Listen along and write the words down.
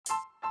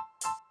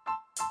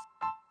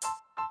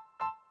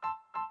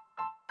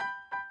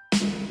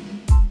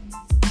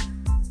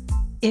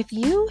If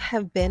you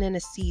have been in a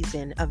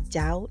season of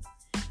doubt,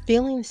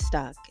 feeling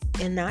stuck,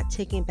 and not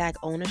taking back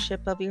ownership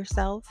of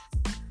yourself,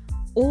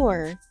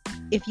 or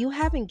if you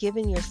haven't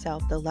given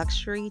yourself the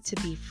luxury to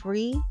be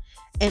free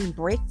and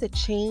break the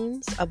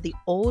chains of the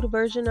old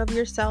version of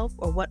yourself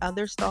or what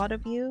others thought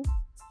of you,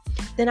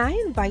 then I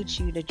invite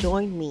you to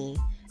join me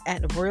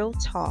at Real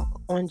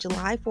Talk on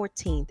July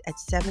 14th at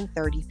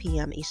 7:30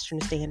 p.m. Eastern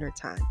Standard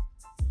Time.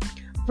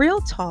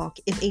 Real Talk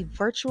is a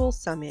virtual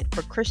summit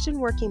for Christian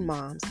working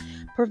moms,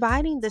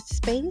 providing the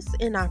space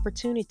and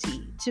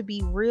opportunity to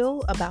be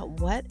real about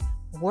what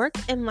work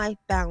and life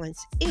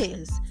balance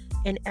is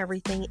and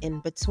everything in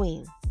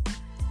between.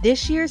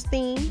 This year's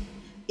theme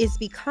is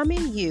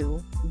Becoming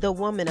You, the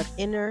Woman of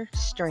Inner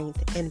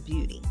Strength and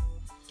Beauty.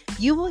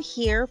 You will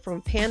hear from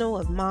a panel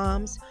of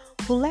moms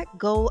who let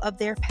go of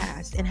their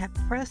past and have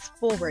pressed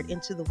forward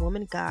into the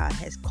woman God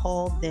has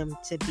called them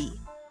to be.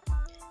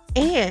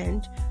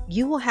 And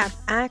you will have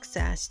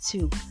access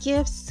to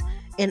gifts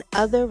and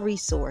other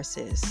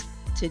resources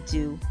to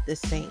do the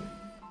same.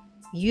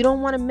 You don't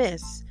want to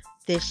miss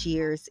this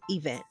year's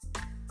event.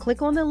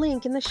 Click on the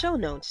link in the show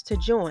notes to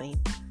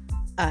join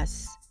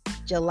us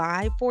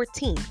July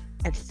 14th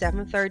at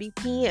 7:30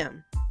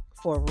 p.m.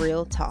 for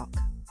Real Talk.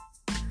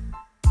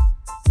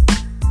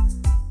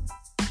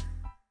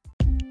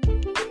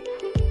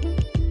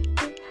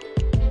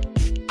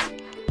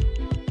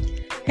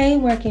 Hey,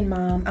 working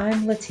mom,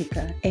 I'm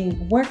Latika, a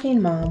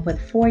working mom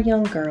with 4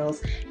 young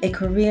girls, a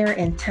career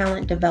and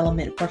talent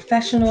development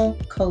professional,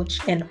 coach,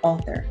 and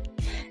author.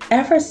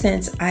 Ever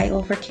since I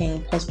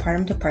overcame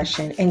postpartum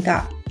depression and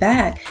got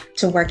back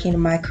to working in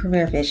my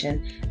career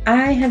vision,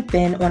 I have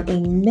been on a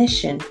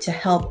mission to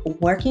help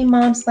working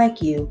moms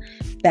like you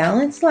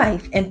balance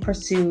life and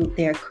pursue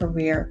their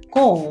career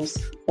goals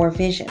or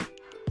vision.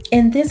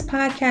 In this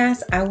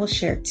podcast, I will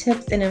share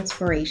tips and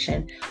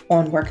inspiration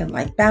on work and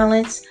life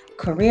balance,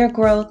 career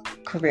growth,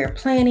 career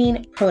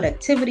planning,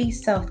 productivity,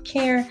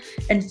 self-care,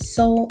 and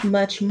so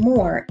much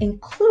more,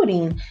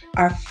 including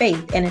our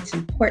faith and its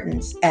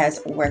importance as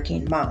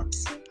working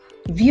moms.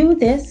 View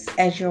this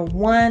as your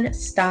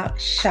one-stop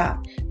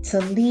shop to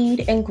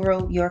lead and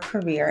grow your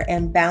career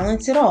and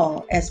balance it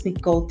all as we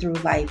go through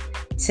life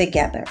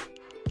together.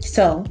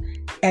 So,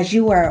 as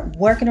you are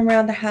working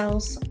around the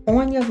house,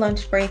 on your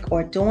lunch break,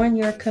 or during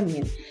your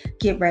commute,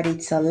 get ready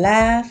to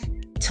laugh,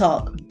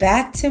 talk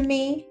back to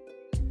me,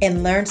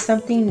 and learn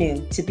something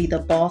new to be the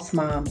boss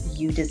mom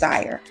you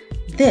desire.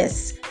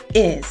 This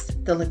is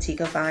the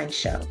Latika Vine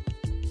Show.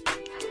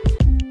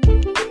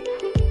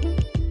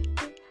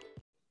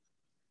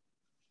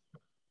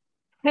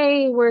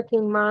 Hey,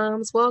 working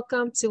moms,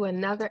 welcome to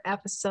another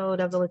episode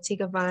of the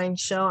Latika Vine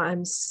Show.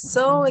 I'm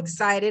so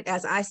excited,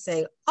 as I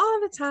say all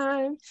the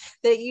time,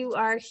 that you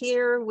are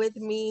here with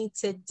me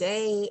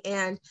today.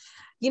 And,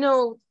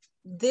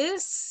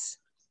 this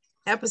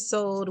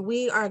episode,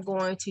 we are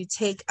going to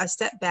take a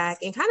step back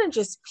and kind of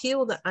just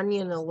peel the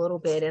onion a little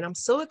bit. And I'm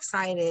so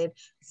excited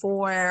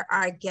for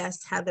our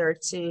guest, Heather,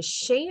 to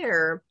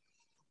share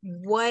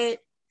what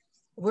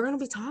we're going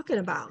to be talking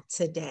about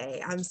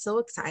today. I'm so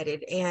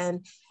excited.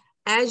 And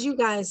as you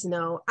guys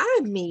know,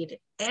 I meet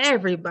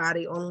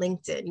everybody on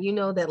LinkedIn. You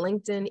know that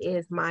LinkedIn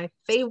is my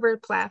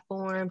favorite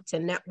platform to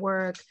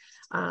network,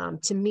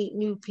 to meet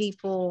new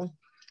people,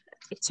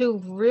 to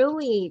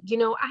really,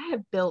 I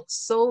have built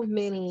so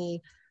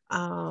many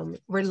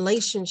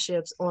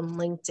relationships on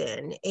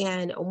LinkedIn.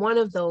 And one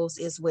of those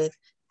is with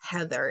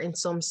Heather. And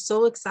so I'm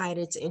so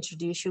excited to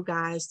introduce you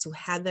guys to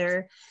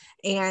Heather.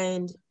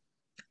 And,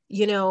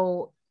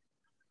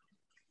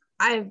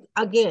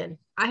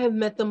 I have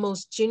met the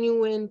most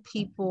genuine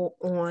people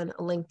on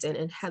LinkedIn,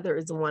 and Heather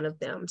is one of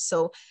them.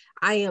 So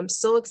I am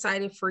so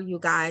excited for you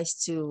guys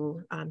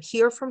to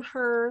hear from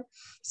her.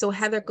 So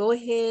Heather, go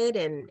ahead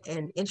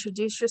and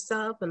introduce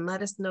yourself and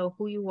let us know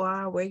who you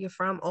are, where you're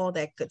from, all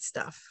that good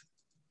stuff.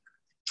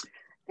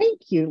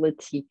 Thank you,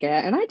 Latika.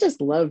 And I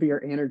just love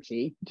your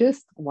energy.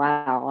 Just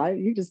wow.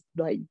 You just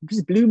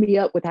blew me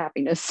up with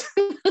happiness.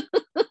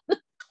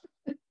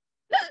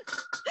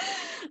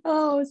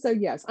 Oh, so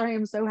yes, I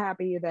am so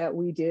happy that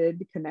we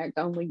did connect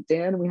on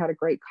LinkedIn. We had a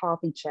great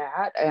coffee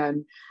chat,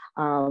 and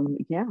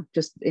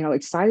just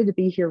excited to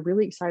be here.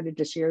 Really excited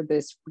to share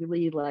this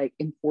really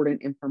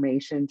important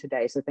information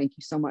today. So thank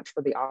you so much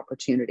for the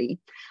opportunity.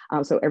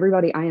 So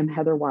everybody, I am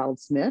Heather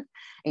Wildsmith,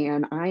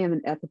 and I am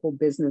an ethical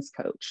business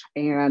coach.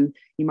 And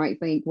you might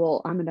think,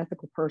 well, I'm an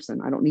ethical person.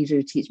 I don't need you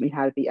to teach me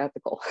how to be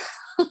ethical.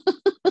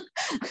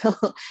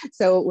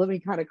 So let me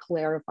kind of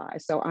clarify.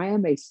 So I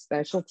am a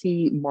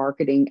specialty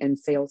marketing and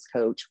sales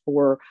coach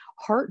for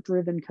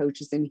heart-driven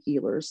coaches and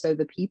healers. So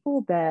the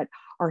people that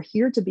are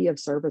here to be of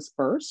service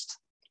first,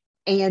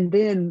 and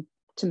then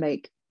to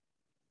make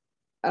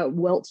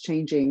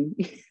wealth-changing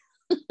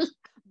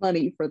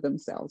money for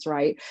themselves,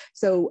 right?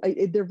 So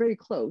they're very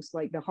close,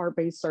 like the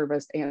heart-based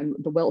service and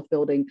the wealth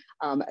building.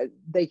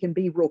 They can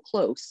be real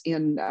close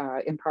in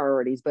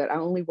priorities, but I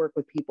only work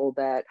with people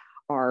that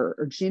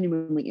are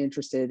genuinely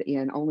interested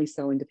in only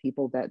selling to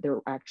people that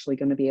they're actually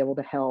going to be able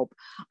to help.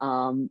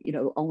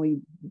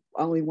 Only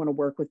want to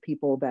work with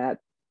people that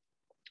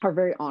are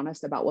very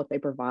honest about what they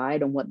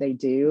provide and what they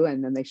do,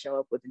 and then they show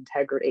up with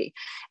integrity.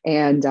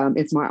 And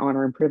it's my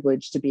honor and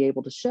privilege to be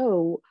able to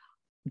show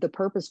the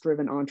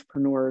purpose-driven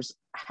entrepreneurs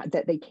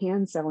that they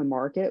can sell and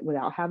market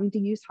without having to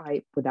use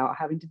hype, without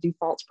having to do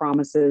false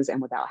promises,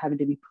 and without having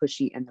to be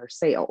pushy in their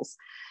sales.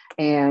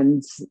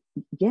 And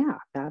yeah,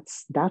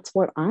 that's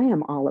what I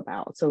am all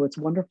about. So it's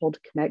wonderful to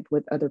connect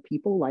with other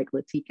people like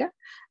Latika,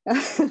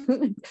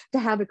 to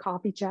have a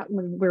coffee chat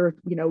when we're,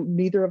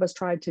 neither of us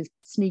tried to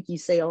sneaky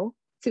sale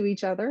to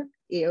each other.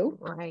 Ew.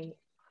 Right.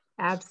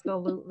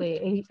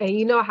 Absolutely. And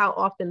you know how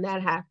often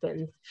that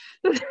happens.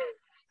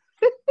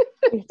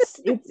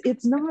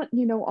 It's not,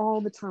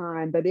 all the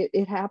time, but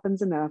it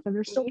happens enough. And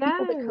there's still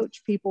people that Yes.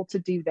 coach people to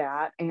do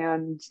that.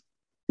 And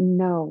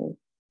no,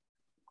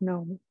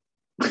 no,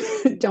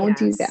 don't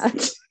do Yes.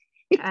 that.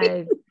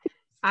 I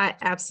I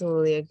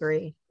absolutely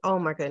agree. Oh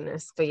my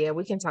goodness. But yeah,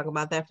 we can talk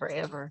about that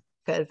forever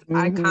because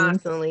I Mm-hmm.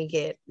 constantly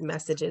get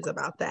messages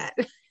about that.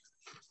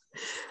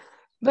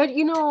 But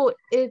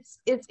it's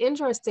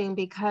interesting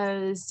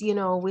because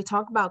we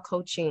talk about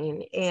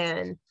coaching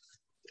and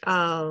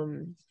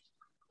um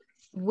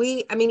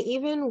I mean,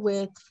 even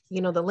with,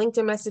 the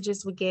LinkedIn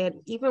messages we get,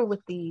 even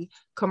with the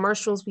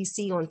commercials we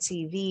see on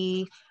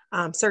TV,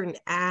 certain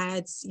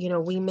ads,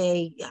 we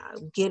may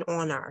get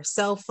on our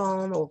cell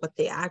phone or with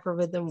the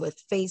algorithm with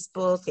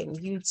Facebook and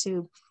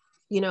YouTube.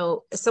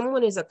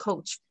 Someone is a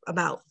coach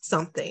about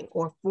something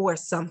or for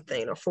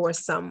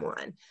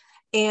someone.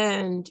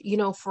 And,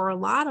 for a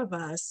lot of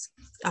us,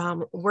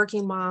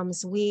 working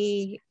moms,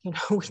 we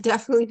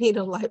definitely need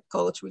a life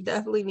coach. We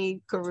definitely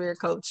need career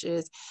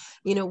coaches.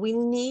 We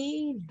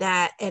need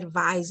that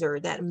advisor,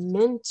 that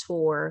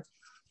mentor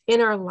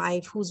in our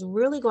life who's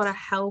really going to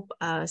help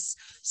us,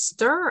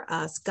 stir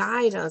us,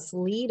 guide us,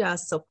 lead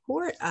us,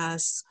 support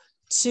us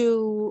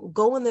to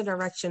go in the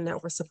direction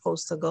that we're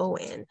supposed to go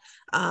in.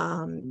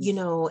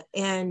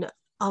 And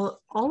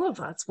all of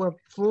us were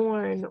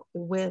born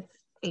with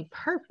a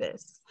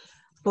purpose,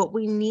 but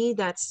we need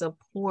that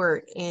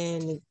support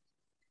in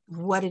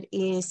what it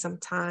is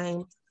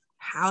sometimes,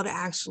 how to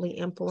actually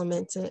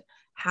implement it,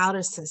 how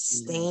to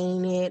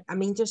sustain it. I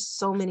mean, just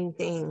so many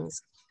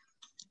things.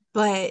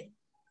 But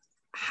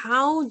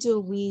how do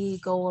we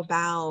go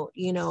about,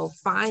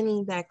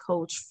 finding that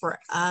coach for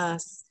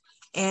us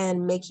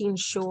and making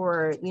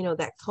sure,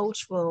 that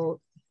coach will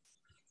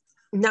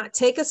not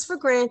take us for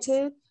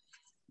granted,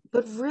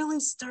 but really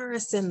stir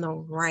us in the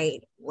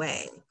right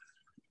way?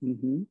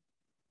 Mm-hmm.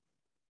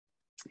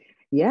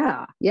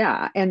 Yeah.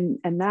 And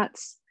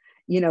that's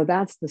the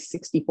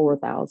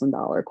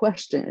 $64,000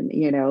 question,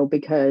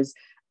 because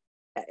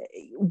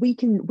we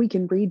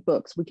can read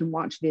books, we can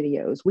watch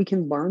videos, we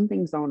can learn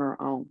things on our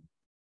own.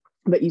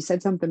 But you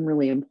said something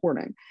really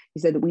important.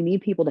 You said that we need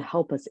people to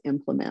help us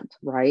implement,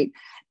 right?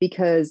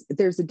 Because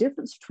there's a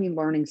difference between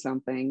learning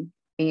something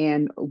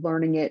and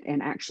learning it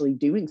and actually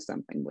doing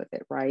something with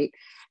it, right?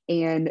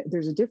 And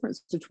there's a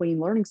difference between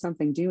learning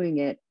something, doing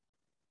it,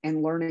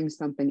 and learning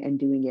something and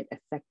doing it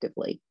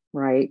effectively,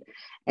 right?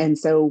 And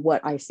so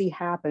what I see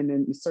happen,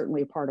 and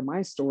certainly a part of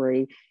my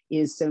story,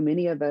 is so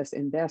many of us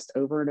invest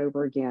over and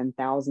over again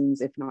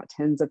thousands, if not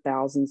tens of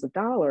thousands of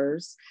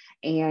dollars,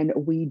 and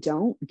we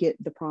don't get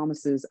the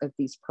promises of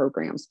these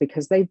programs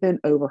because they've been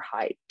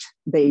overhyped.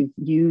 They've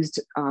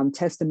used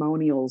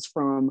testimonials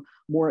from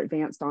more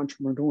advanced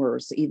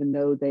entrepreneurs, even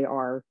though they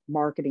are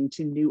marketing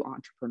to new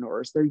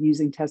entrepreneurs. They're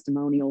using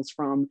testimonials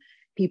from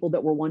people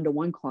that were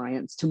one-to-one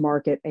clients to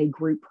market a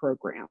group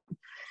program.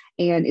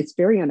 And it's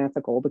very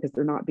unethical because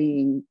they're not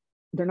being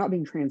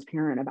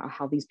transparent about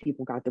how these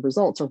people got the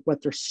results or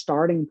what their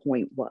starting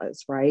point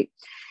was, right?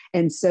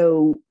 And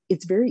so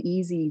it's very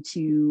easy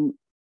to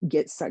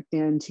get sucked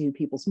into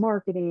people's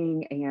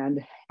marketing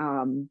and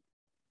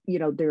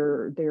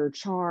their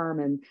charm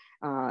and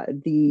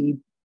the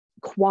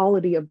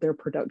quality of their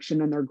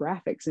production and their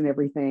graphics and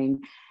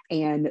everything.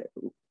 And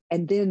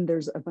then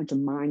there's a bunch of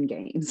mind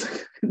games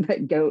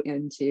that go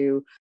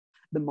into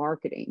the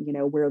marketing,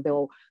 where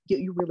they'll get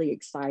you really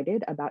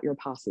excited about your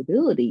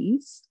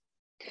possibilities.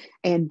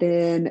 And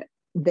then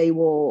they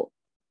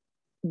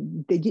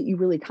get you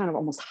really kind of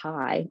almost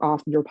high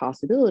off your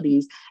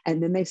possibilities.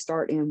 And then they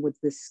start in with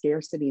this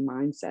scarcity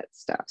mindset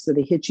stuff. So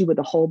they hit you with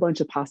a whole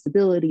bunch of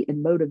possibility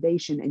and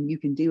motivation, and you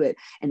can do it.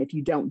 And if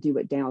you don't do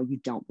it now, you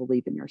don't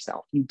believe in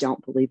yourself. You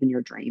don't believe in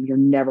your dream. You're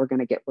never going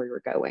to get where you're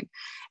going.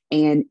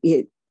 And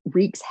it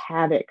wreaks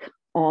havoc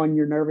on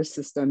your nervous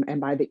system.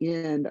 And by the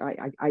end,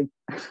 I I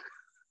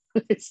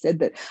said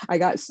that I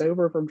got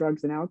sober from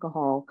drugs and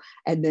alcohol,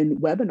 and then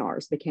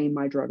webinars became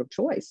my drug of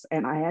choice.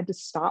 And I had to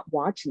stop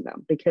watching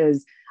them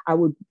because I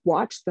would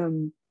watch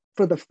them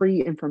for the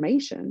free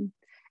information.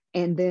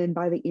 And then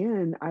by the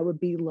end, I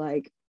would be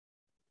like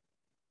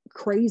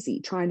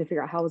crazy trying to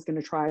figure out how I was going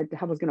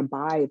to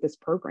buy this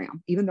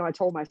program, even though I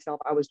told myself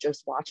I was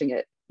just watching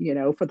it,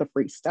 for the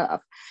free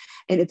stuff.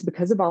 And it's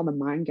because of all the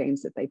mind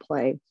games that they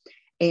play.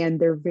 And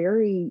they're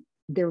very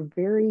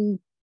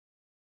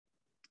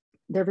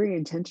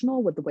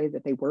intentional with the way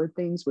that they word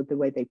things, with the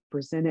way they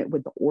present it,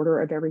 with the order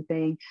of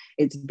everything.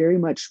 It's very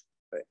much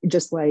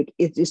just like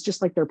it's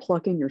just like they're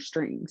plucking your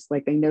strings.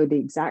 Like they know the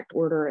exact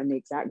order and the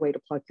exact way to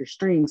pluck your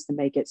strings to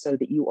make it so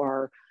that you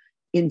are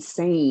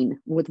insane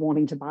with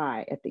wanting to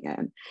buy at the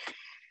end.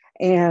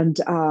 And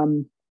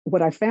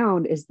what I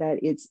found is that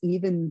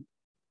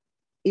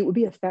it would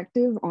be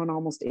effective on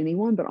almost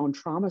anyone, but on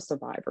trauma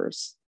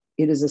survivors,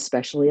 it is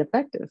especially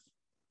effective,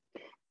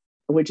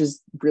 which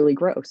is really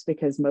gross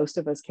because most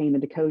of us came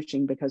into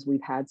coaching because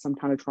we've had some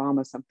kind of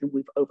trauma, something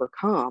we've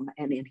overcome.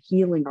 And in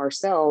healing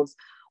ourselves,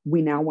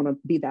 we now want to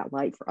be that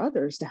light for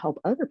others to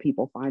help other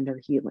people find their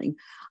healing.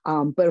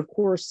 But of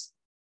course,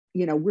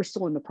 we're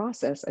still in the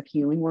process of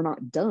healing. We're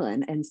not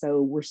done. And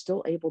so we're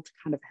still able to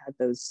kind of have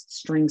those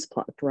strings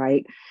plucked,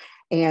 right?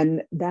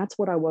 And that's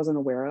what I wasn't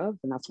aware of.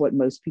 And that's what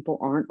most people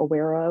aren't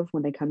aware of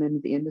when they come into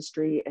the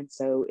industry. And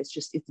so it's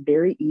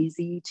very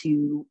easy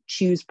to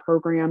choose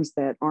programs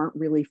that aren't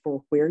really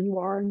for where you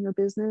are in your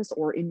business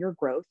or in your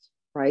growth,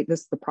 right?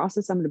 The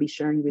process I'm going to be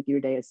sharing with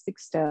you today is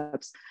 6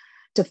 steps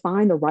to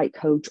find the right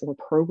coach or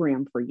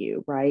program for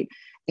you, right?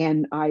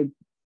 And I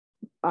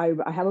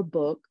have a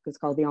book. It's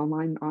called The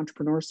Online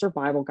Entrepreneur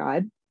Survival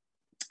Guide.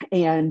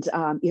 And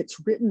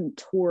it's written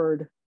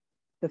toward,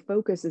 the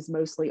focus is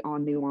mostly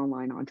on new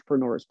online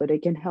entrepreneurs, but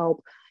it can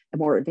help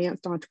more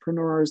advanced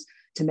entrepreneurs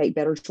to make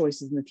better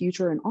choices in the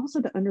future and also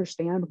to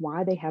understand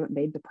why they haven't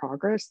made the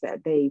progress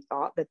that they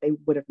thought that they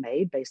would have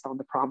made based on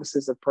the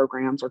promises of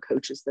programs or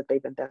coaches that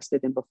they've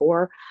invested in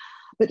before.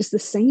 But it's the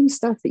same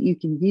stuff that you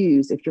can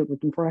use if you're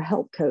looking for a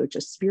health coach,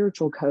 a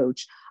spiritual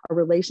coach, a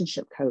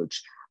relationship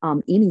coach,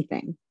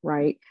 anything,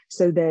 right?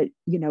 So that,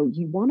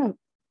 you want to,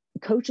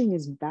 coaching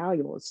is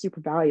valuable, it's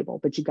super valuable,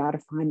 but you got to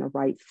find the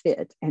right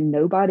fit. And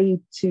nobody,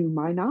 to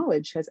my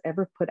knowledge, has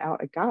ever put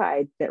out a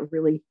guide that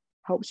really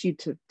helps you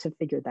to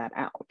figure that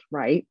out,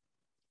 right?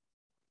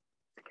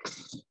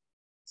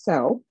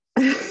 So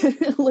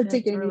Latika,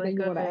 anything really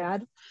you want to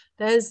add?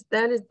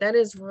 That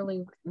is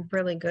really,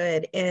 really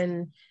good.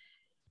 And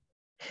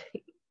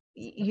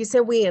you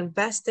said we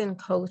invest in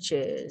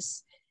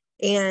coaches,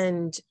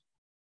 and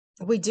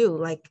we do.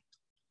 Like,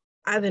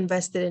 I've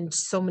invested in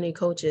so many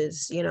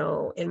coaches,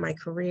 in my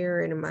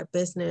career and in my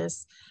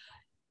business,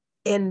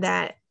 and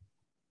that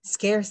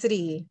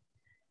scarcity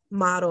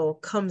model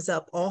comes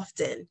up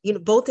often,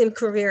 both in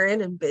career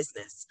and in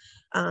business.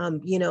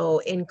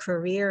 In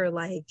career,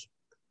 like,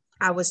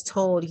 I was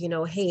told,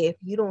 hey, if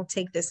you don't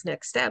take this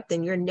next step,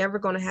 then you're never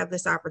going to have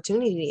this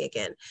opportunity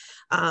again.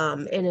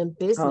 And in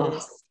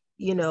business,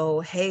 Oh,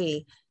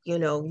 hey, you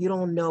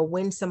don't know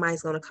when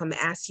somebody's going to come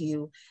ask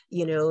you,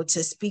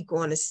 to speak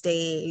on a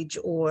stage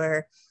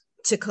or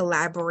to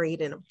collaborate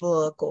in a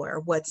book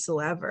or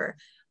whatsoever.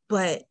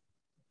 But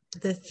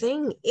the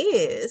thing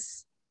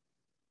is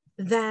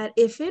that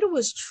if it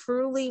was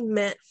truly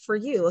meant for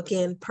you,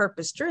 again,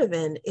 purpose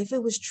driven, if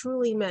it was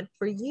truly meant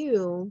for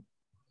you,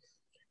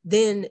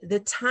 then the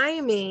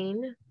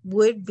timing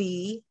would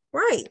be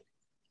right.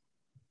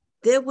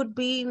 There would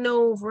be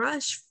no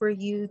rush for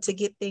you to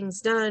get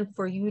things done,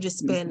 for you to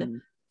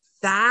spend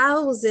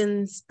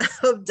thousands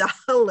of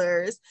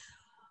dollars.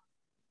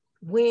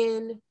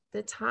 When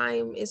the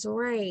time is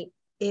right,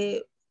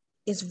 it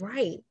is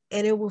right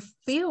and it will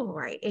feel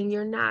right. And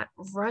you're not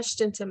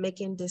rushed into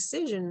making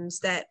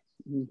decisions that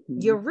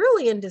you're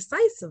really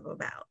indecisive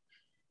about.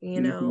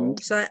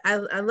 So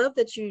I love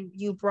that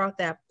you brought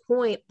that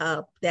point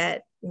up,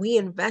 that we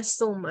invest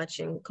so much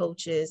in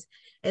coaches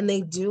and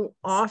they do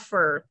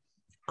offer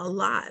a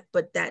lot,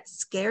 but that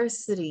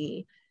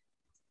scarcity,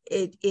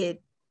 it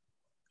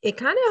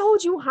kind of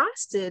holds you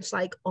hostage.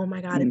 Like, oh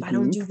my God, if I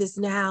don't do this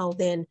now,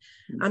 then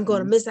I'm going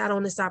to miss out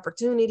on this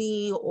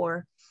opportunity,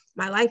 or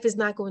my life is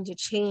not going to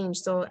change.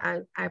 So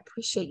I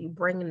appreciate you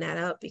bringing that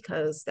up,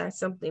 because that's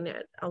something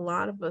that a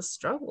lot of us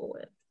struggle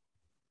with.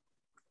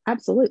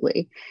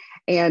 Absolutely.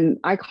 And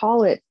I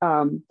call it,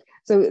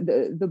 so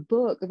the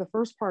book, the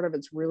first part of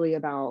it's really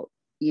about,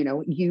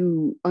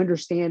 you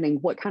understanding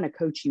what kind of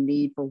coach you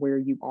need for where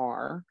you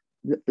are.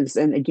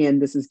 And again,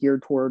 this is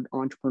geared toward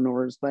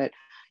entrepreneurs, but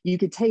you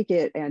could take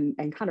it and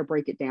kind of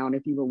break it down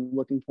if you were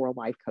looking for a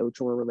life coach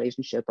or a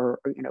relationship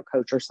or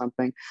coach or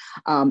something.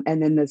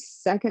 And then the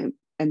second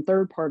and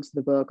third parts of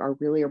the book are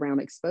really around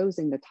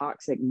exposing the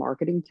toxic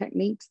marketing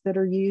techniques that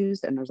are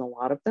used, and there's a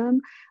lot of them.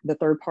 The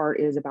third part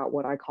is about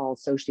what I call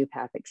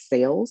sociopathic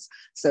sales.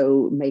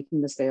 So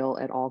making the sale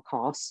at all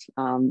costs,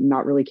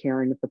 not really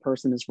caring if the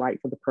person is right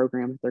for the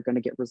program, if they're going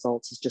to get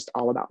results. It's just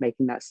all about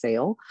making that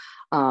sale.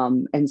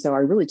 And so I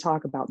really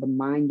talk about the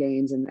mind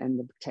games and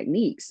the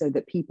techniques so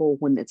that people,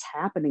 when it's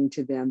happening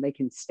to them, they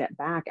can step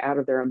back out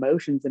of their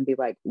emotions and be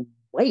like,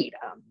 wait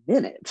a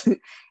minute,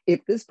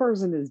 if this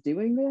person is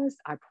doing this,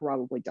 I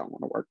probably don't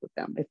want to work with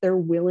them. If they're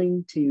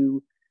willing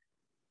to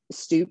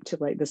stoop to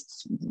like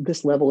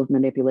this level of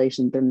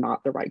manipulation, they're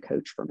not the right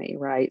coach for me,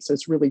 right? So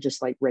it's really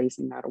just like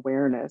raising that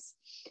awareness.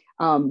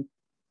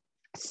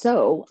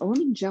 So let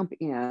me jump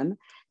in,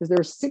 because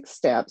there's 6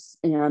 steps,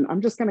 and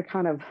I'm just going to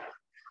kind of,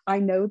 I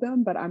know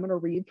them, but I'm going to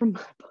read from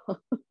my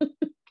book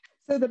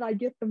so that I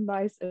get them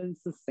nice and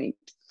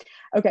succinct.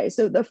 Okay,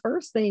 so the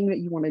first thing that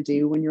you want to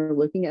do when you're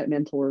looking at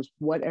mentors,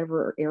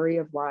 whatever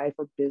area of life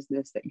or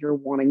business that you're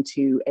wanting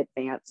to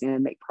advance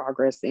in, make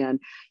progress in,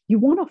 you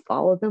want to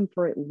follow them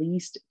for at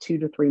least 2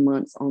 to 3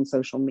 months on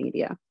social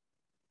media.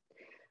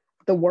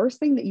 The worst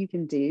thing that you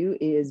can do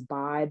is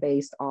buy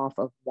based off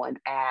of one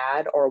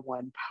ad or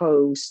one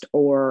post,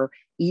 or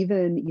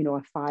even,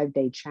 a 5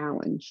 day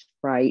challenge,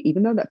 right?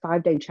 Even though that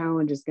 5 day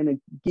challenge is going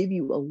to give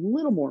you a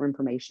little more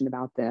information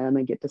about them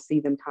and get to see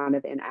them kind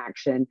of in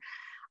action.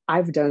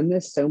 I've done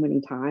this so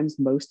many times.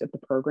 Most of the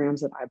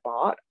programs that I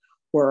bought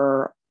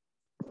were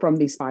from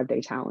these 5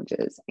 day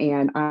challenges,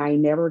 and I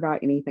never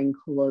got anything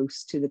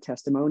close to the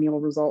testimonial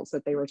results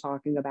that they were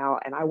talking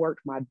about. And I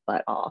worked my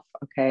butt off.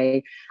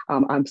 Okay.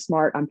 I'm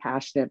smart, I'm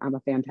passionate, I'm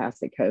a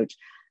fantastic coach.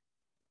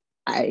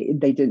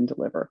 They didn't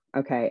deliver.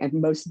 Okay. And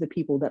most of the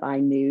people that I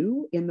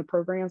knew in the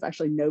programs,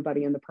 actually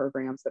nobody in the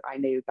programs that I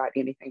knew got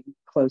anything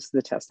close to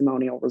the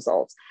testimonial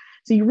results.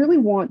 So you really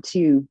want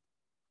to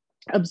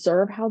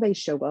observe how they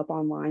show up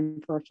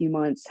online for a few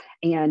months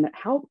and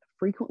how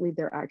frequently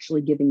they're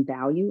actually giving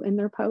value in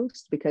their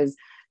posts, because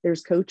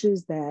there's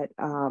coaches that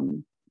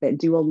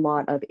do a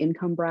lot of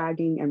income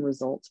bragging and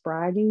results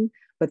bragging,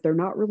 but they're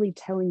not really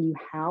telling you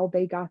how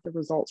they got the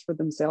results for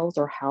themselves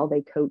or how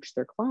they coach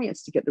their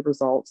clients to get the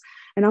results.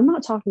 And I'm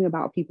not talking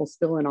about people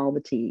spilling all the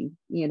tea,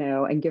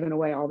 and giving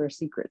away all their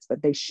secrets,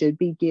 but they should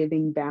be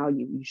giving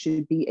value. You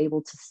should be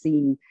able to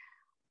see,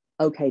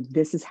 okay,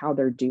 this is how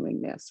they're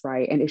doing this,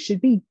 right? And it should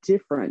be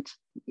different.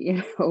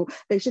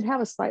 They should have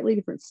a slightly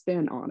different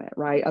spin on it,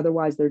 right?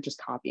 Otherwise, they're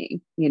just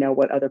copying,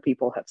 what other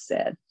people have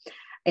said.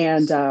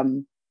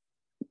 And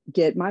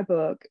get my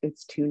book.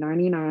 It's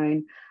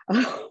 $2.99.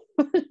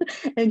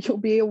 And you'll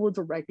be able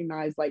to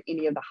recognize like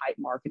any of the hype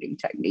marketing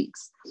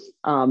techniques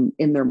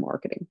in their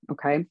marketing.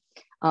 Okay.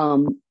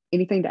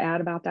 Anything to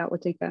add about that,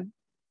 Latika?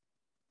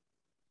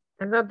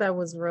 I thought that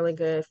was really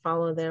good.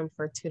 Follow them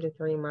for 2 to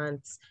 3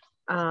 months.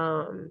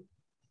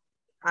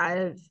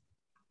 I've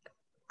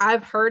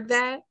I've heard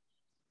that,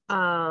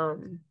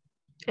 and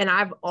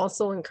I've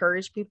also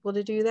encouraged people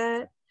to do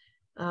that.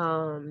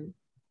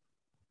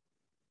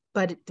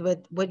 But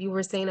what you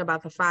were saying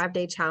about the 5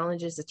 day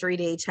challenges, the 3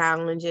 day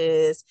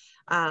challenges,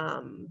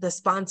 the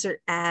sponsored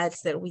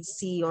ads that we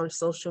see on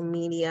social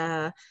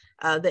media,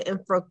 the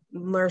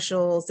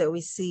infomercials that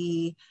we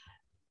see,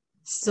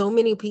 so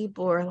many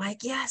people are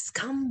like, yes,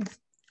 come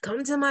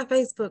to my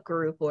Facebook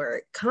group,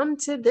 or come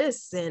to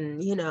this,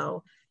 and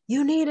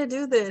you need to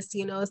do this.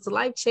 It's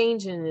life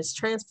changing, it's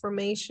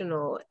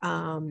transformational.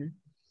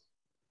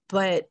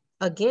 But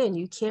again,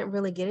 you can't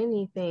really get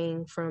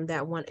anything from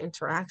that one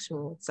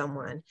interaction with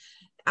someone.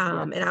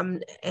 Yeah.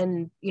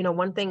 And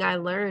one thing I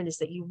learned is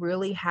that you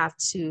really have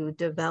to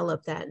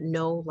develop that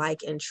know,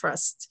 like, and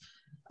trust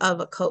of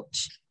a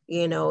coach.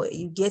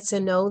 You get to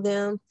know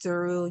them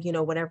through,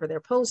 whatever they're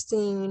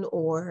posting,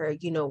 or,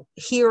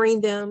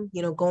 hearing them,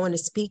 going to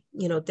speak,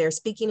 their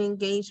speaking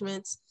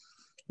engagements.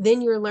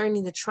 Then you're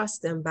learning to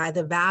trust them by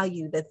the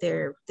value that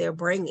they're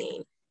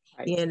bringing,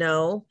 Right.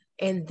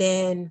 and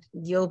then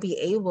you'll be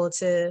able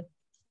to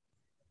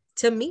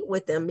meet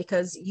with them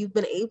because you've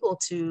been able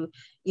to,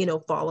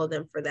 follow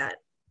them for that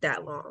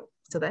long.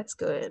 So that's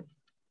good.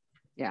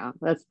 Yeah,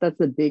 that's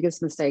the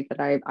biggest mistake that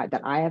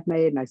I have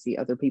made, and I see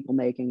other people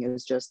making,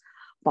 is just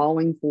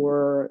falling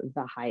for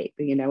the hype,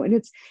 and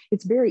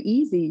it's very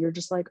easy. You're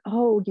just like,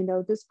 oh,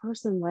 this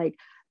person, like,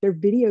 their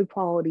video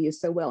quality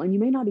is so well, and you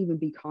may not even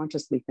be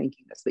consciously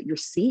thinking this, but you're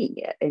seeing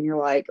it and you're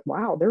like,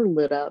 wow, they're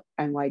lit up,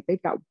 and like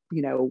they've got,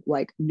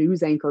 like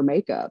news anchor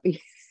makeup.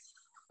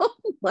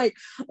 Like,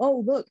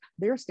 oh, look,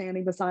 they're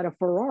standing beside a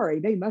Ferrari.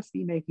 They must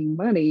be making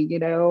money,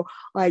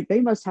 like they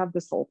must have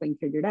this whole thing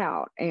figured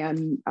out.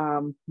 And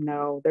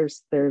no,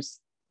 there's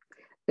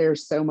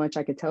so much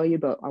I could tell you,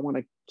 but I want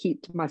to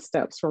keep to my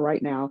steps for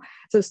right now.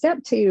 So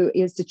step 2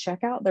 is to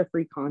check out their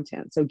free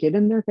content. So get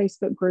in their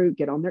Facebook group,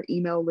 get on their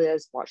email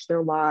list, watch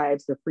their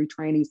lives, their free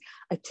trainings,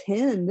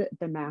 attend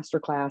the master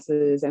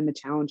classes and the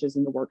challenges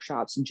and the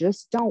workshops.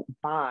 Just don't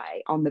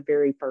buy on the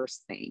very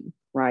first thing,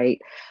 right?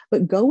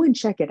 But go and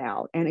check it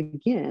out. And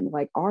again,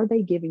 like, are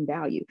they giving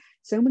value?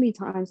 So many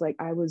times, like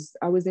I was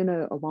in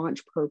a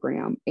launch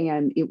program,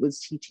 and it was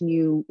teaching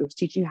you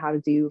how to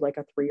do like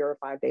a 3 or a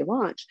 5 day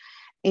launch.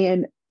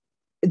 And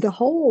the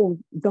whole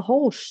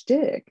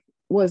shtick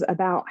was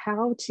about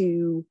how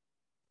to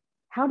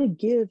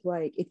give,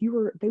 like, if you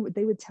were,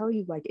 they would tell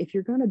you, like, if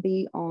you're going to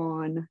be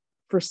on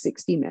for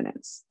 60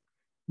 minutes,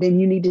 then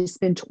you need to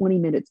spend 20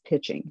 minutes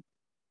pitching.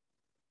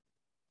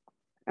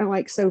 And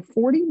like, so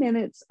 40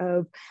 minutes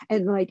of,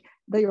 and like,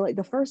 they're like,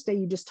 the first day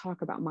you just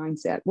talk about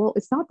mindset. Well,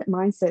 it's not that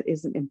mindset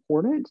isn't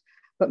important,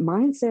 but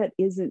mindset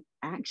isn't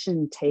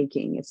action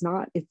taking. It's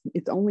not,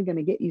 it's only going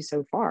to get you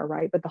so far,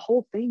 right? But the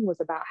whole thing was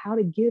about how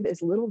to give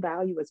as little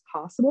value as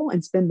possible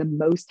and spend the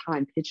most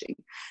time pitching.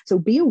 So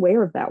be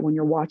aware of that when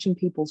you're watching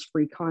people's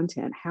free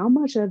content. How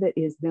much of it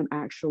is them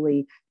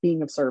actually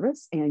being of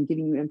service and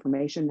giving you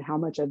information? How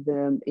much of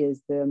them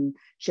is them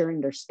sharing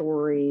their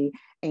story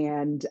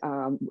and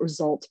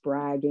results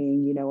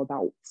bragging,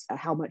 about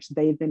how much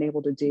they've been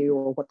able to do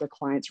or what their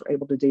clients are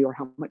able to do or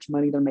how much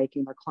money they're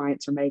making, their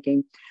clients are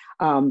making.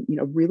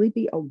 Really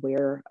be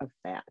aware of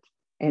that,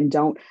 and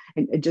don't,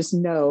 and just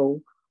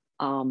know,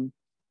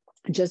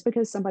 just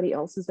because somebody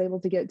else is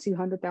able to get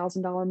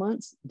 $200,000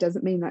 months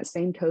doesn't mean that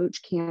same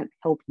coach can't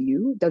help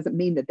you. Doesn't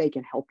mean that they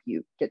can help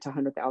you get to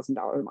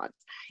 $100,000 months.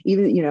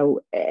 Even,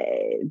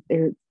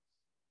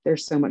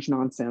 there's so much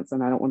nonsense,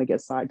 and I don't want to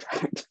get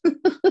sidetracked.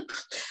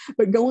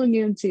 But going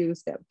into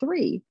step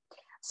 3,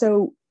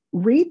 so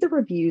read the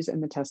reviews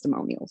and the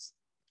testimonials,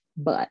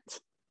 but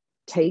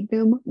take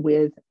them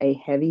with a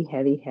heavy,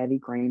 heavy, heavy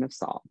grain of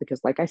salt, because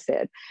like I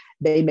said,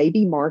 they may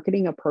be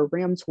marketing a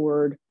program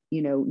toward,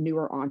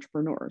 newer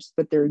entrepreneurs,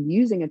 but they're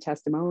using a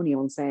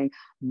testimonial and saying,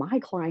 my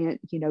client,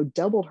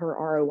 doubled her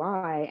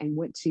ROI and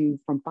went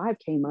from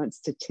 5K months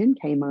to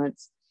 10K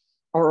months,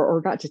 or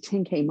got to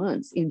 10K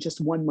months in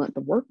just 1 month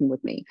of working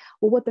with me.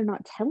 Well, what they're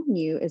not telling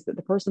you is that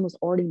the person was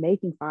already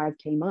making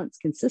 5K months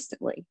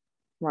consistently,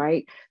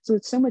 right? So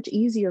it's so much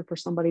easier for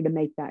somebody to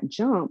make that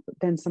jump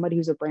than somebody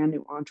who's a brand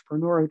new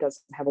entrepreneur who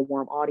doesn't have a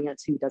warm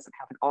audience, who doesn't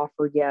have an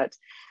offer yet,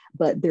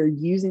 but they're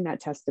using that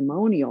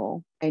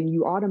testimonial, and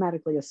you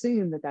automatically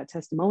assume that that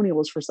testimonial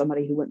is for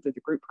somebody who went through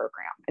the group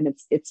program, and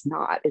it's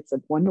not. It's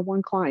a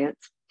one-to-one client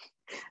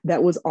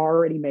that was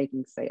already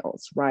making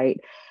sales, right?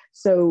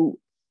 So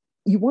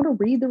you want to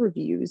read the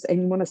reviews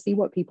and you want to see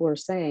what people are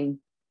saying.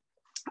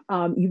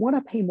 You want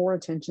to pay more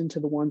attention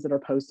to the ones that are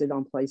posted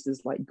on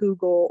places like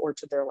Google or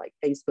to their like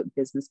Facebook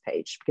business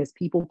page, because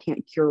people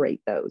can't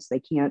curate those.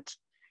 They can't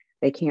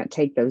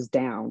take those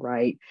down,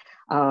 right?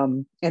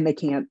 And they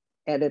can't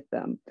edit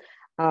them.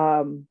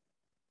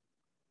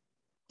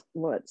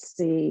 Let's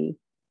see.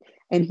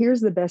 And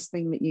here's the best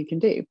thing that you can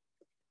do.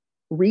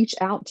 Reach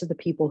out to the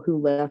people who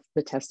left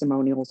the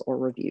testimonials or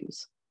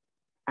reviews.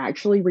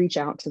 Actually reach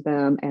out to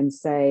them and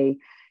say,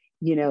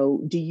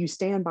 do you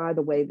stand by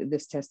the way that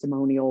this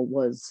testimonial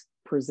was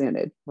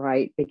presented,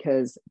 right?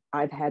 Because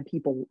I've had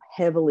people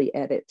heavily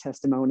edit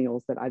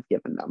testimonials that I've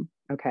given them,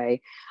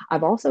 okay?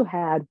 I've also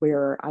had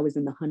where I was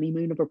in the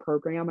honeymoon of a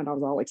program and I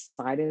was all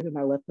excited and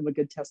I left them a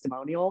good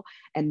testimonial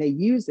and they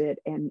use it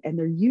and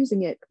they're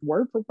using it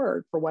word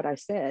for what I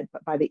said.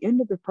 But by the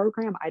end of the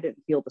program, I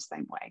didn't feel the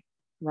same way,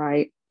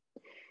 right?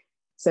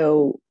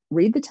 So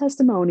read the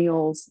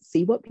testimonials,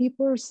 see what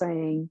people are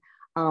saying,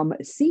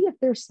 see if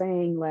they're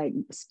saying like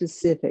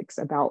specifics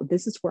about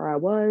this is where I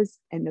was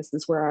and this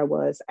is where I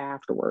was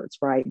afterwards,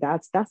 right?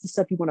 That's the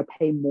stuff you want to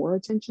pay more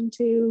attention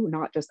to,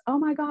 not just, oh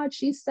my God,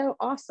 she's so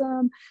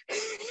awesome.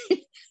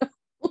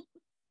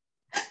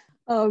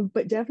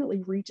 But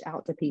definitely reach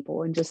out to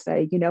people and just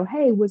say,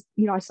 hey,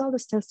 I saw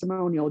this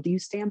testimonial. Do you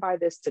stand by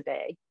this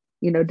today?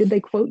 Did they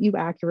quote you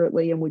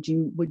accurately? And would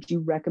you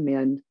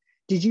recommend,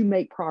 did you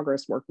make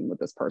progress working with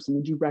this person?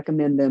 Would you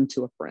recommend them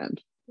to a friend?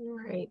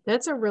 Right.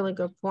 That's a really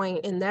good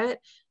point. And that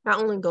not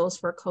only goes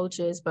for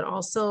coaches, but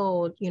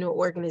also,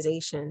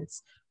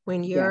 organizations.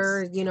 When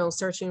you're, Yes.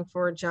 Searching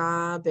for a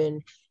job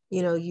and,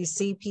 you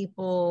see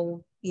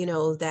people,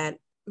 that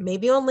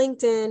maybe on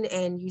LinkedIn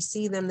and you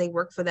see them, they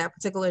work for that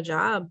particular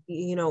job,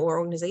 or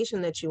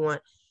organization that you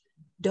want.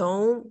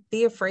 Don't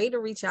be afraid to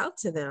reach out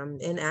to them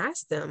and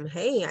ask them,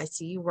 hey, I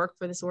see you work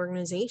for this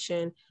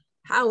organization.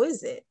 How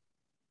is it?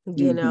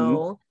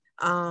 Mm-hmm.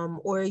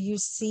 Or you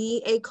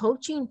see a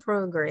coaching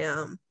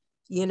program,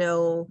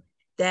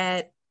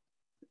 that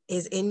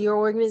is in your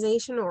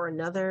organization or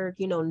another,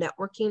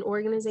 networking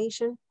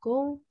organization,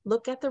 go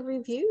look at the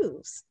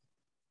reviews.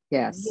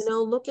 Yes.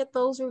 Look at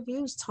those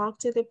reviews, talk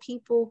to the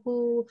people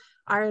who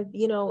are,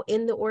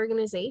 in the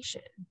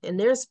organization. And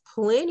there's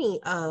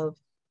plenty of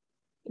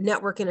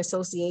networking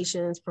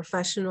associations,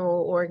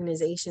 professional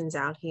organizations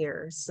out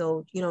here.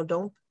 So,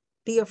 don't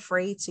be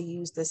afraid to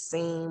use the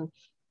same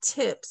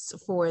tips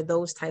for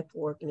those type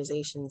of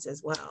organizations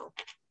as well.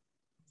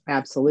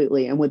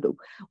 Absolutely. And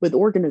with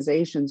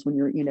organizations, when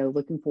you're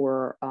looking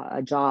for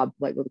a job,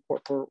 like with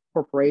a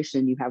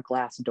corporation, you have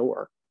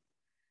Glassdoor,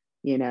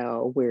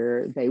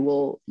 where they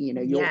will,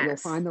 you'll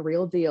Yes. find the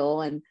real deal.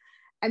 And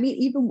I mean,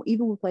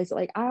 even with places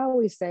like, I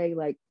always say,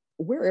 like,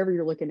 wherever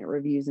you're looking at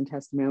reviews and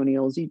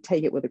testimonials, you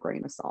take it with a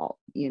grain of salt,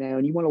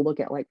 and you want to look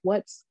at like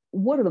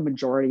what are the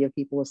majority of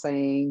people are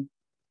saying,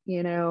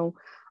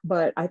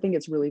 but I think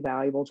it's really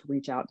valuable to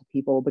reach out to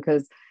people,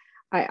 because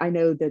I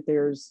know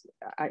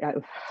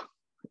that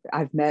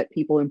I've met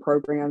people in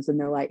programs and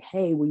they're like,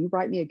 hey, will you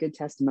write me a good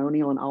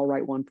testimonial and I'll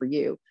write one for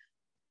you?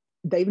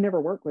 They've never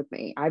worked with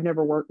me. I've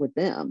never worked with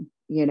them,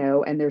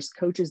 and there's business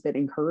coaches that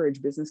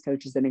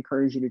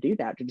encourage you to do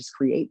that, to just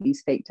create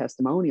these fake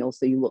testimonials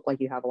so you look like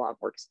you have a lot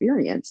more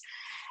experience.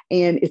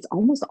 And it's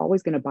almost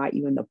always going to bite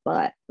you in the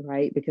butt,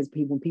 right? Because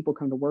when people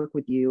come to work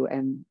with you,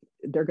 and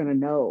they're going to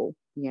know,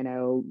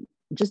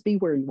 just be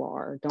where you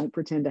are. Don't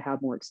pretend to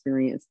have more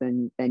experience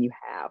than you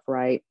have,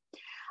 right?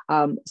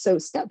 So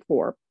step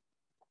 4,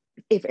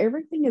 if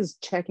everything is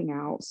checking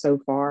out so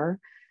far,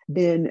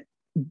 then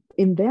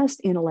invest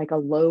in like a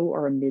low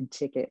or a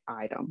mid-ticket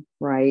item,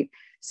 right?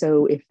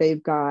 So if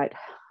they've got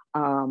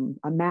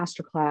a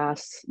master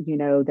class,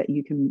 that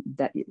you can,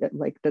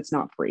 like, that's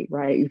not free,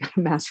 right? You've got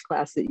a master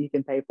class that you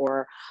can pay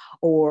for,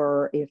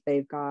 or if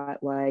they've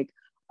got like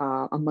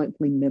a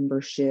monthly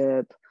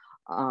membership,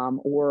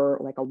 or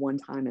like a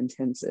one-time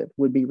intensive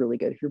would be really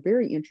good. If you're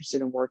very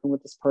interested in working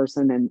with this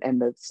person,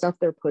 and the stuff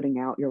they're putting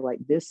out, you're like,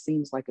 this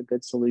seems like a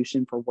good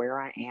solution for where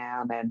I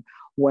am and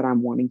what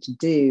I'm wanting to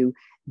do,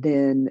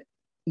 then,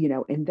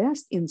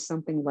 invest in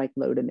something like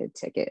low to mid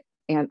ticket.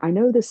 And I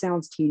know this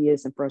sounds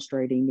tedious and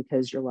frustrating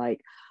because you're like,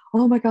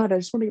 oh my God, I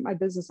just want to get my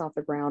business off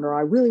the ground, or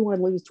I really want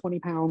to lose 20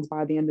 pounds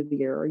by the end of the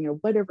year, or,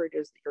 whatever it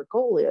is that your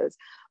goal is.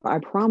 But I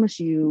promise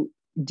you,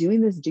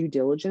 doing this due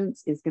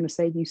diligence is going to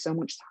save you so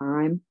much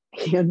time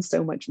and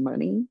so much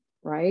money,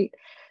 right?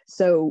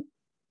 So,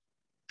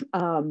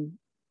 a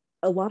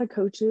lot of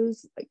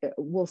coaches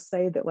will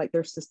say that like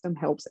their system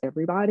helps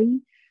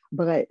everybody,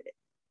 but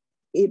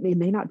it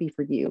may not be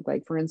for you.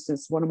 Like, for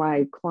instance, one of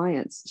my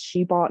clients,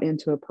 she bought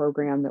into a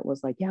program that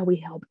was like, yeah, we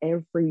help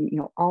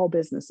all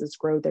businesses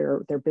grow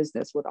their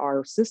business with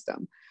our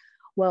system.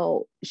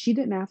 Well, she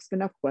didn't ask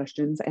enough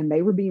questions, and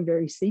they were being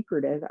very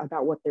secretive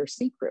about what their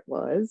secret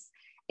was.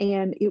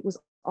 And it was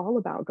all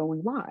about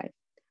going live.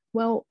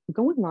 Well,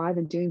 going live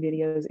and doing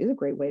videos is a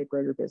great way to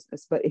grow your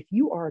business. But if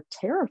you are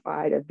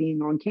terrified of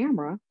being on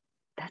camera,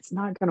 that's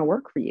not going to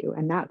work for you.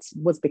 And that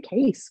was the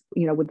case,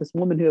 with this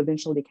woman who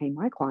eventually became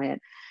my client.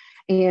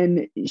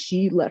 And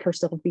she let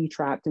herself be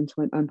trapped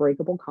into an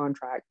unbreakable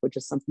contract, which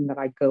is something that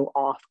I go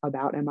off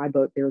about in my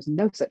book. There's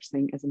no such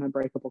thing as an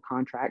unbreakable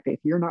contract. If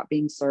you're not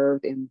being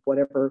served in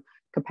whatever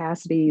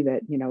capacity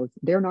that,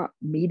 they're not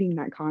meeting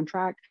that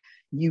contract,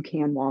 you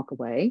can walk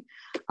away.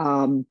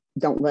 Don't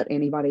let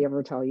anybody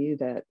ever tell you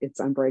that it's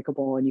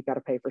unbreakable and you've got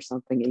to pay for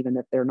something, even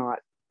if they're not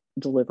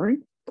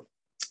delivering.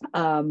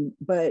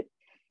 But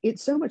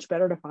it's so much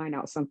better to find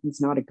out something's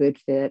not a good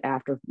fit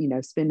after,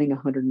 spending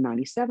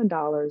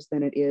 $197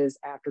 than it is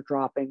after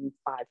dropping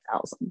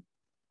 $5,000,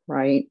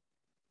 right?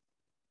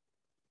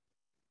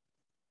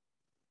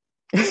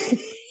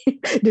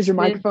 Does your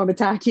microphone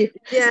attack you?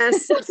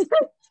 Yes.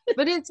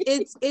 But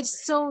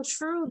it's so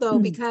true though,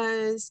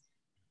 because,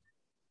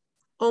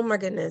 oh my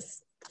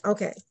goodness.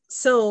 Okay.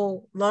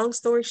 So long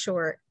story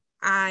short,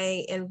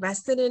 I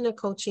invested in a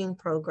coaching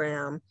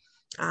program.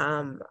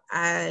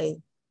 I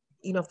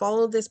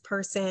followed this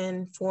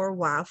person for a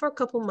while, for a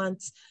couple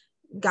months,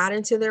 got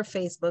into their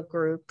Facebook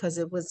group because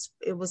it was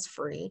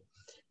free,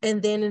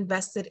 and then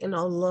invested in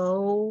a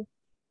low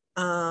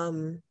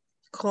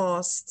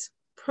cost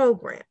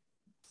program.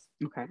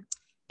 Okay.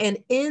 And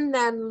in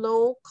that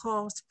low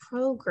cost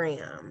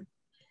program,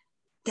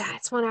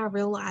 that's when I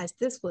realized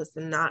this was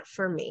not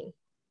for me.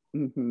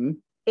 Mm-hmm.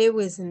 It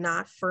was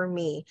not for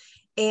me.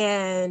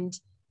 And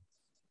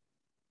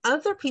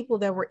other people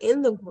that were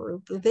in the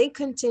group, they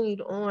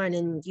continued on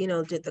and,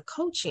 did the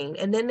coaching.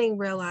 And then they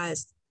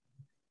realized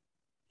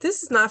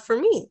this is not for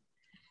me,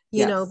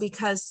 Yes.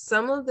 because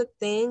some of the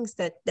things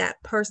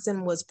that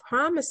person was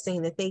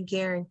promising that they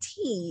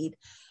guaranteed,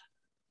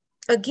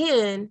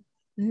 again,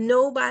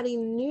 nobody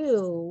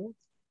knew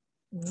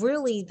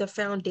really the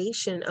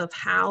foundation of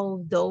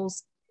how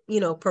those,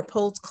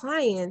 proposed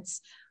clients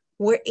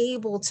were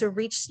able to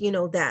reach,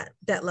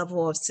 that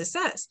level of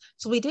success.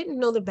 So we didn't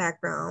know the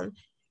background.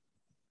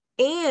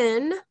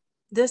 And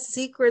the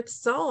secret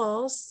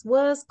sauce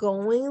was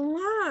going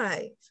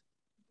live.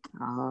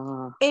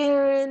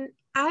 And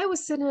I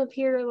was sitting up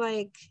here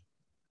like,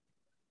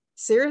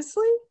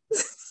 seriously?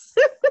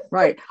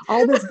 Right.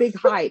 All this big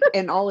hype,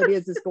 and all it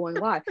is going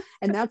live.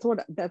 And that's what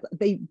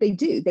they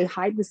do. They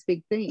hype this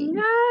big thing.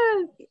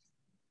 Yes.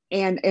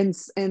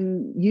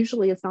 And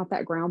usually it's not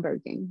that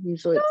groundbreaking.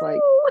 Usually it's like,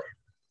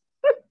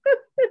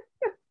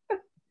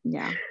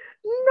 yeah.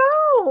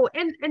 No.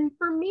 And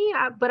for me,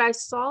 but I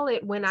saw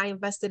it when I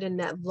invested in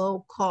that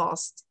low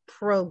cost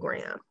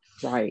program.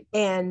 Right.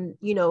 And,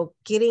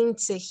 getting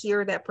to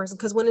hear that person,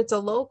 because when it's a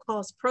low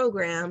cost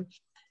program,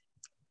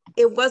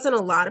 it wasn't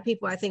a lot of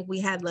people. I think we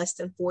had less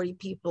than 40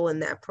 people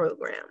in that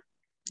program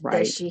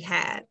that she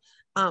had.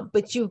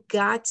 But you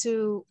got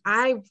to,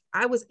 I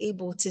was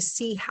able to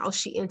see how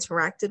she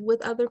interacted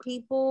with other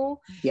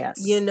people,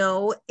 yes,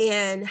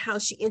 and how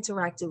she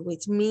interacted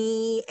with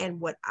me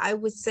and what I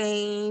was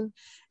saying.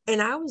 And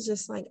I was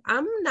just like,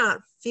 I'm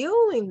not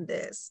feeling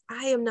this.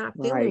 I am not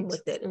feeling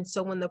with it. And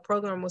so when the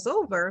program was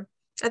over,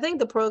 I think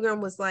the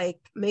program was like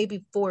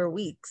maybe 4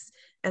 weeks.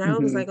 And I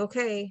was like,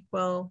 okay,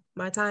 well,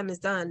 my time is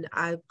done.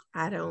 I'm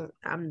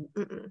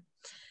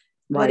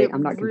Right.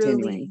 I'm not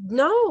continuing.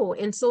 No.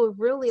 And so it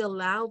really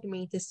allowed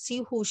me to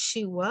see who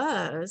she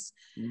was.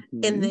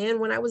 Mm-hmm. And then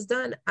when I was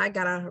done, I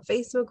got on her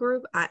Facebook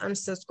group. I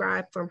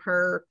unsubscribed from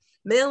her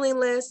mailing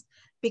list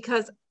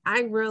because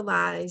I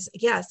realized,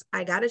 yes,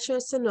 I got a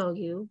chance to know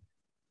you.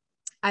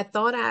 I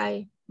thought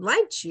I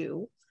liked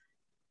you.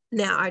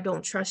 Now I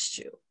don't trust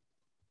you.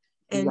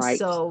 And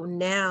so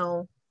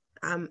now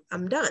I'm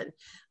done.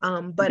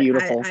 But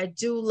I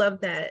do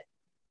love that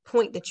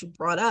point that you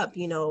brought up.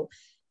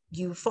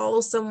 You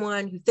follow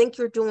someone, you think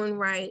you're doing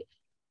right,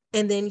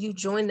 And then you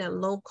join that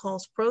low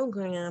cost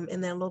program,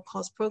 and that low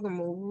cost program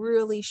will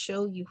really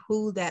show you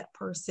who that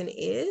person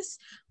is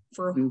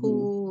for Mm-hmm.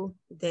 who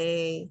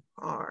they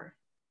are.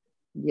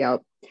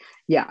 Yep.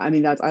 Yeah. I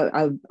mean,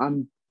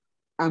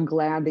 I'm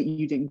glad that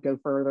you didn't go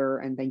further,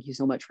 and thank you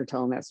so much for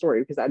telling that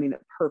story, because I mean,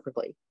 it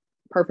perfectly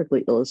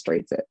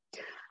illustrates it.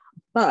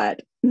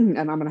 But, and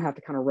I'm going to have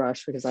to kind of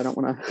rush because I don't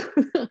want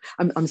to,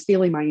 I'm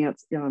stealing my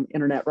aunt's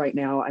internet right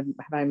now. I'm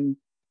having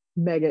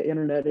mega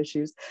internet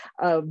issues.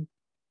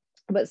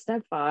 But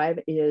step 5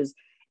 is,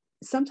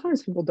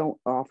 sometimes people don't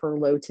offer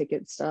low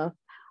ticket stuff.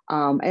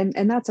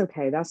 And that's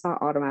okay. That's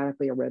not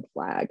automatically a red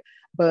flag.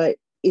 But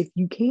if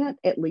you can't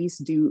at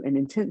least do an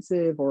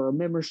intensive or a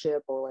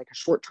membership or like a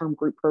short-term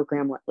group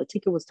program like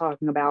Latika was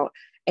talking about,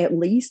 at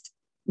least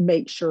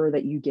make sure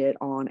that you get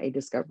on a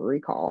discovery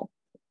call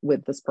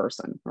with this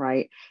person,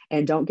 right?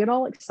 And don't get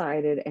all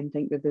excited and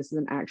think that this is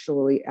an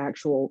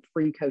actual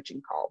free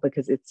coaching call,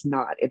 because it's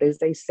not. It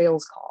is a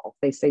sales call.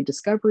 They say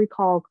discovery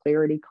call,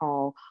 clarity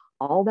call.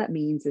 All that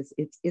means is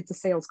it's a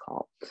sales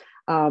call.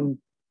 Um,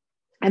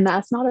 and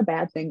that's not a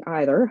bad thing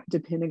either,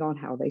 depending on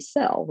how they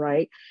sell,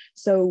 right?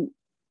 So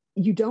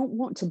you don't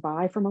want to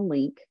buy from a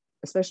link,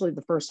 especially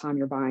the first time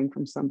you're buying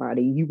from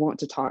somebody. You want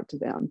to talk to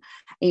them.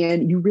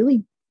 And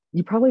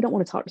you probably don't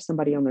want to talk to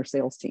somebody on their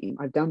sales team.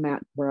 I've done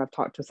that where I've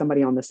talked to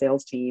somebody on the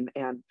sales team,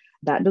 and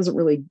that doesn't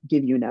really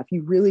give you enough.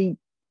 You really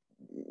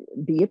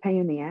be a pain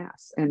in the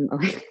ass and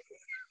like,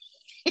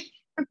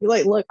 be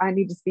like, look, I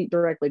need to speak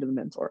directly to the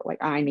mentor.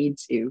 Like, I need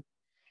to,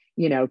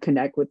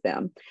 connect with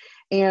them.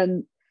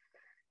 And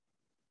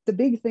the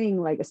big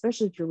thing, like,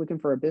 especially if you're looking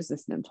for a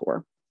business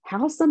mentor,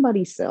 how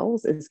somebody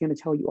sells is going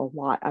to tell you a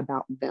lot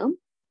about them.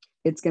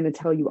 It's going to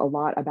tell you a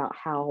lot about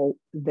how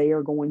they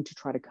are going to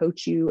try to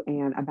coach you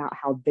and about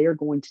how they're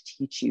going to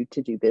teach you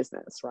to do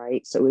business,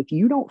 right? So if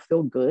you don't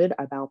feel good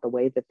about the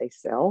way that they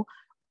sell,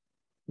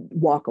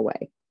 walk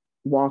away.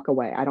 Walk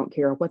away. I don't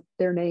care what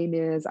their name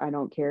is. I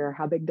don't care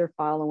how big their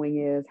following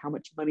is, how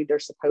much money they're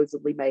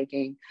supposedly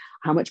making,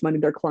 how much money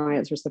their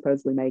clients are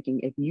supposedly making.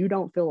 If you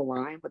don't feel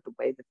aligned with the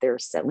way that they're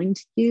selling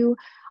to you,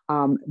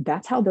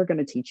 that's how they're going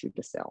to teach you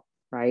to sell,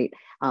 right?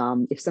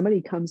 If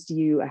somebody comes to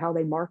you, how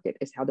they market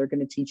is how they're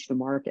going to teach you to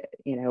market.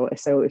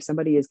 So if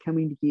somebody is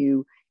coming to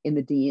you in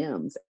the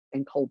DMs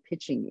and cold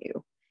pitching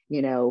you,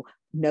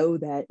 know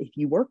that if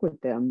you work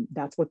with them,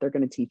 that's what they're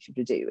going to teach you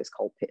to do, is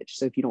cold pitch.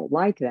 So if you don't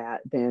like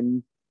that,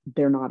 then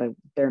they're not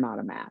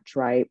a match,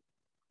 right?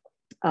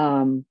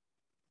 um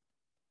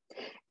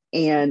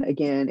and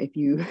again, if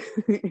you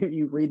if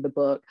you read the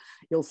book,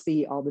 you'll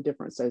see all the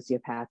different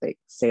sociopathic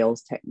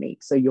sales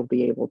techniques, so you'll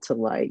be able to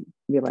like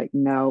be like,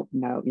 no,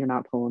 you're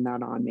not pulling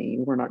that on me.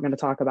 We're not going to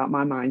talk about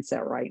my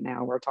mindset right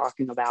now. We're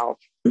talking about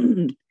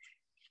the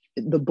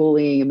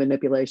bullying and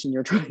manipulation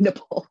you're trying to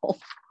pull.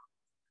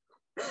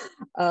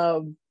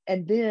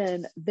 And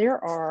then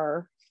there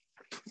are,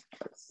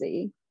 let's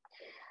see,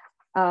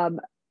 um,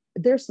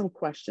 there's some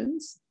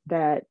questions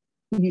that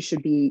you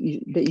should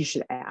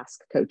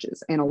ask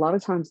coaches. And a lot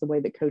of times the way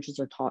that coaches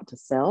are taught to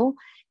sell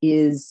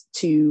is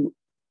to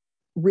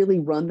really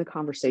run the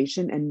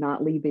conversation and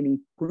not leave any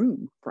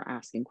room for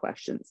asking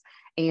questions.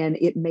 And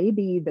it may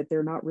be that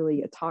they're not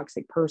really a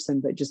toxic person,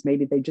 but just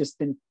maybe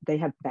they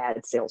have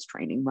bad sales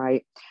training,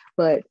 right?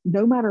 But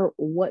no matter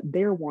what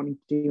they're wanting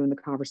to do in the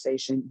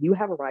conversation, you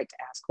have a right to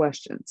ask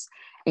questions.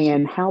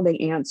 And how they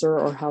answer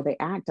or how they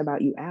act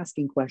about you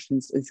asking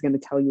questions is going to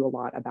tell you a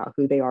lot about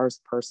who they are as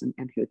a person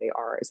and who they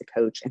are as a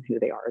coach and who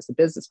they are as a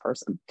business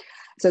person.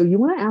 So you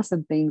want to ask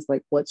them things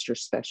like, what's your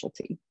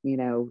specialty?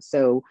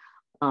 So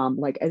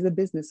like as a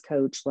business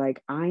coach,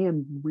 like I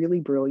am really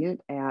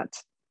brilliant at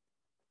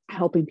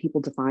helping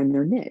people define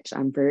their niche.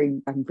 I'm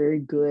very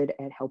good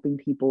at helping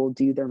people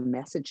do their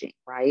messaging,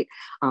 right?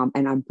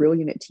 And I'm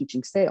brilliant at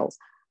teaching sales.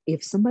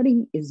 If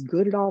somebody is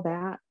good at all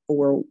that,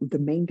 or the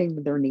main thing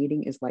that they're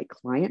needing is like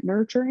client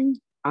nurturing,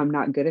 I'm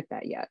not good at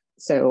that yet.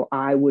 So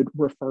I would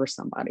refer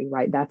somebody,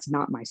 right? That's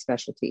not my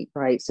specialty,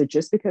 right? So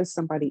just because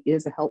somebody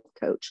is a health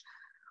coach,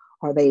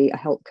 are they a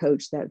health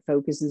coach that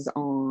focuses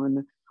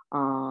on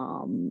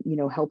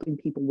helping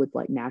people with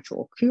like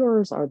natural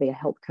cures? Are they a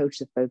health coach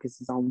that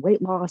focuses on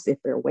weight loss?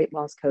 If they're a weight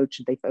loss coach,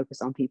 should they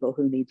focus on people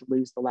who need to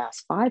lose the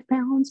last 5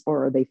 pounds,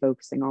 or are they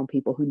focusing on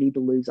people who need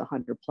to lose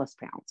 100 plus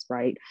pounds,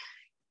 right?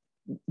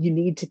 You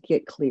need to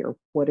get clear.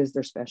 What is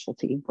their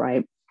specialty,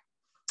 right?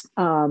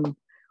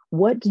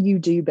 What do you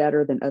do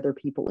better than other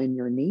people in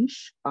your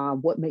niche?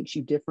 What makes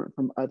you different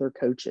from other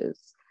coaches?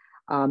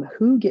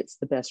 Who gets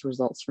the best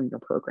results from your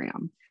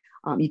program?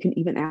 You can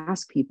even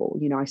ask people,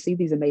 I see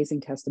these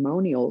amazing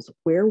testimonials.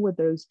 Where were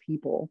those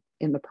people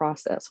in the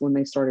process when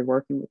they started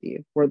working with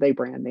you? Were they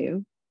brand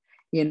new?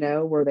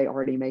 Were they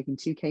already making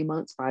 2K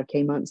months,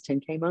 5K months,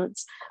 10K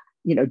months?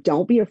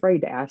 Don't be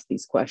afraid to ask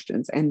these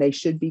questions, and they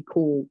should be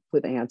cool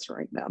with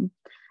answering them.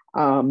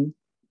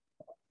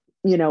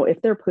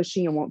 If they're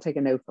pushy and won't take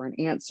a no for an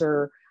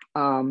answer,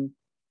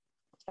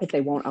 if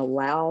they won't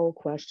allow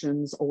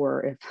questions,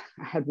 or if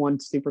I had one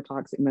super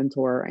toxic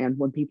mentor, and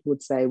when people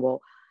would say, well,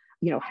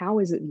 how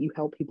is it you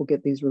help people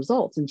get these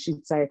results? And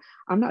she'd say,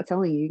 I'm not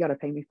telling you, you got to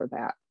pay me for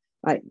that.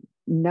 Like,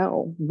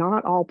 no,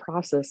 not all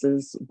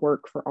processes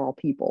work for all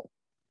people,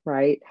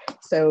 right?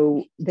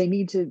 So they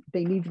need to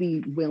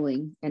be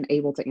willing and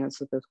able to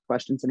answer those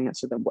questions and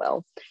answer them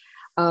well.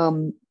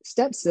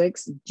 Step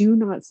 6, do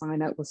not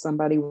sign up with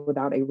somebody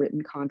without a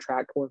written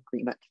contract or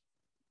agreement.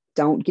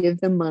 Don't give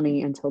them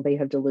money until they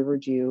have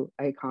delivered you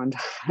a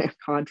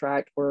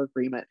contract or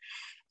agreement.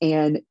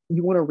 And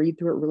you want to read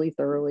through it really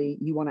thoroughly.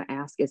 You want to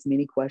ask as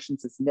many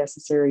questions as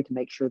necessary to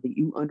make sure that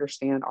you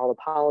understand all the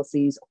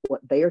policies,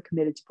 what they are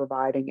committed to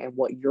providing, and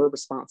what your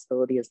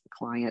responsibility as the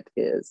client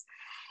is.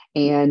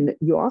 And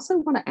you also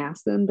want to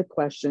ask them the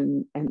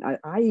question, and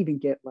I even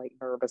get like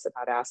nervous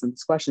about asking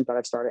this question, but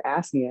I've started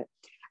asking it.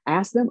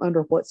 Ask them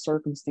under what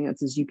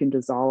circumstances you can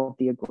dissolve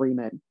the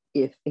agreement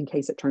if in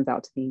case it turns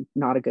out to be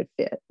not a good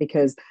fit.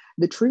 Because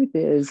the truth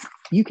is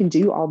you can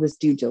do all this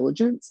due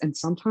diligence and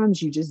sometimes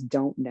you just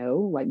don't know.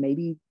 Like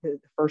maybe the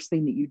first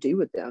thing that you do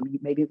with them,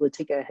 maybe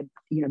Latika had,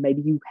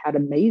 maybe you had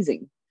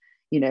amazing,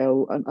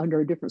 under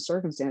a different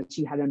circumstance,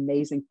 you had an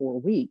amazing 4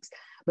 weeks,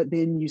 but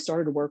then you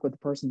started to work with the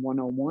person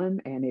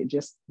one-on-one and it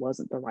just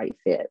wasn't the right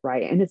fit,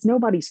 right? And it's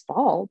nobody's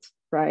fault,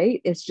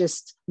 right? It's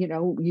just, you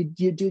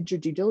did your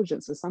due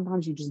diligence. So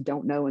sometimes you just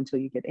don't know until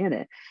you get in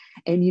it.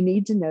 And you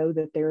need to know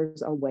that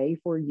there's a way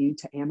for you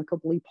to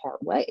amicably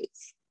part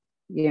ways,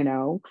 you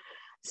know?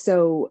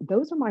 So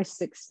those are my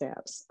 6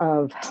 steps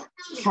of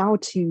how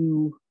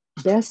to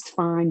best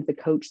find the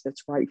coach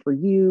that's right for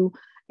you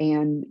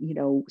and,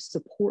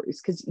 support,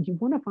 because you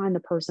want to find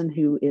the person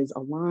who is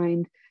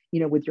aligned,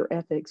 with your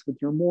ethics, with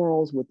your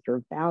morals, with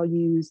your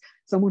values,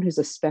 someone who's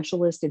a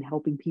specialist in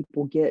helping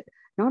people get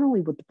not only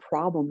with the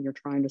problem you're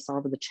trying to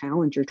solve or the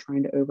challenge you're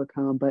trying to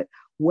overcome, but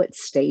what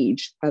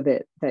stage of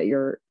it that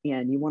you're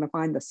in. You want to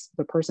find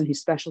the person who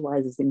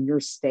specializes in your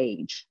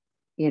stage,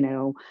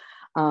 um,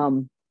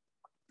 and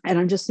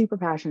I'm just super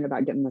passionate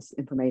about getting this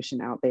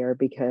information out there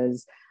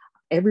because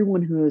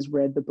everyone who has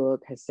read the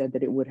book has said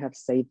that it would have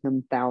saved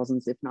them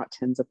thousands, if not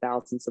tens of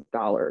thousands of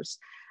dollars.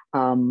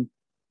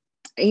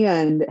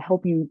 And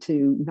help you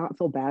to not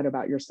feel bad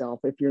about yourself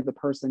if you're the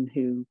person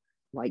who,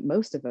 like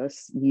most of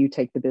us, you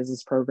take the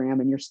business program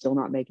and you're still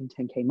not making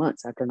 10K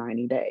months after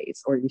 90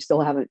 days, or you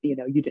still haven't,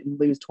 you didn't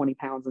lose 20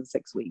 pounds in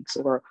 6 weeks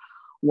or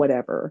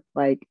whatever.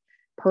 Like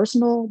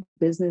personal,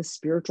 business,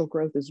 spiritual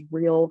growth is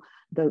real.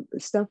 The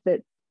stuff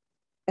that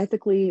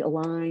ethically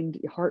aligned,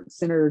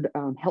 heart-centered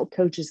health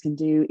coaches can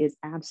do is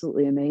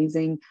absolutely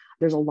amazing.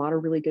 There's a lot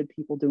of really good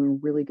people doing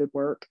really good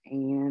work,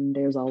 and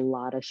there's a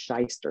lot of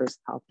shysters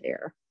out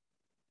there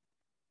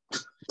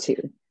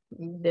too.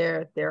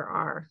 There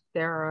are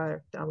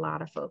a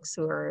lot of folks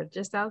who are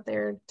just out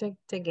there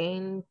to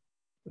gain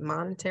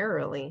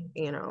monetarily,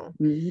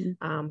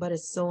 but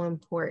it's so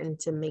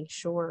important to make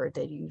sure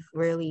that you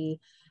really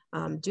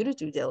do the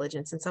due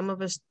diligence, and some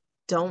of us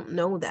don't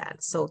know that.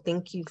 So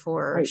thank you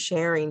for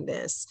sharing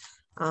this.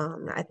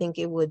 I think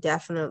it would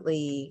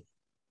definitely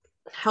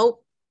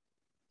help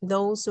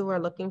those who are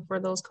looking for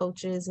those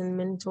coaches and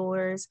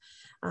mentors,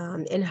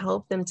 and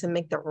help them to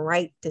make the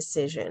right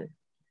decision.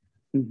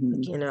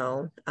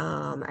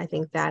 I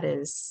think that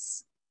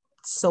is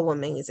so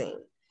amazing.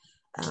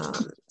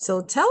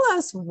 So tell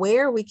us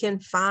where we can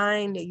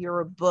find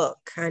your book.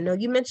 I know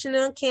you mentioned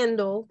it on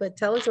Kindle, but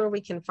tell us where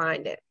we can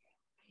find it.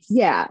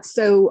 Yeah.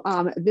 So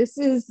this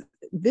is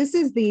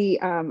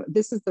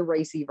the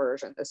racy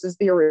version. This is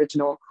the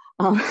original.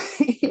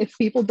 If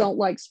people don't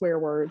like swear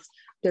words,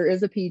 there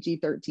is a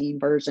PG-13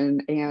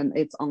 version, and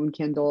it's on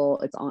Kindle.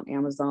 It's on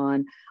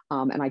Amazon,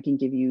 and I can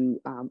give you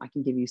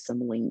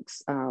some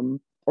links,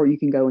 or you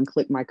can go and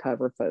click my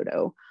cover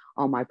photo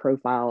on my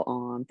profile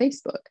on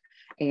Facebook,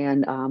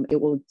 and it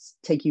will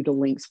take you to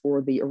links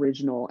for the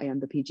original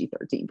and the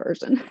PG-13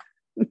 version.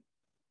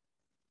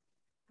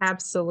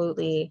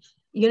 Absolutely.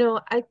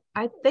 I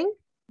think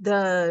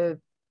the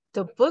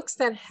books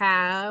that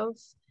have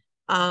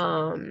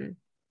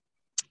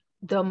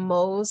the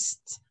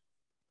most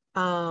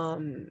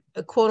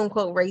quote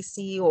unquote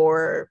racy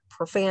or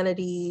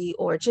profanity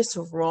or just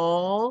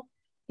raw,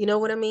 you know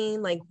what I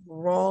mean? Like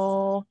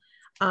raw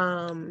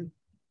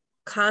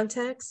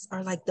contexts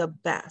are like the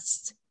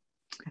best.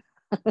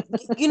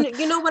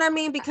 you know what I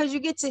mean? Because you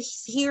get to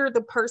hear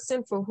the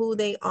person for who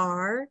they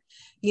are,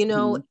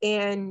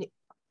 and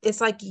it's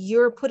like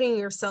you're putting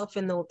yourself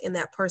in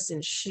that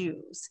person's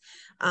shoes,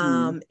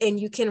 and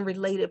you can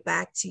relate it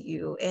back to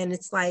you. And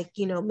it's like,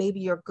 maybe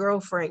your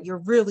girlfriend, your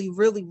really,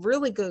 really,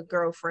 really good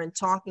girlfriend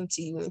talking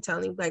to you and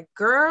telling you like,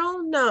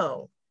 girl,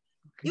 no,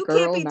 you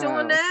can't be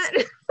doing that.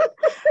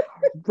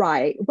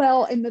 Right.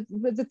 Well, and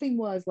the thing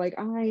was like,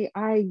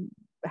 I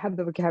have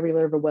the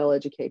vocabulary of a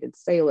well-educated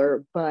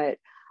sailor, but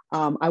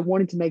I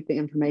wanted to make the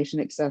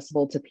information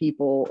accessible to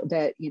people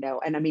that,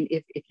 and I mean,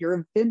 if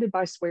you're offended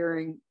by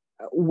swearing,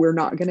 we're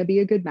not going to be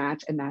a good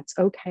match, and that's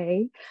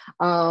okay.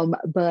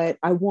 But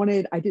I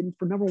didn't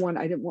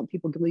want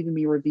people leaving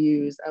me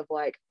reviews of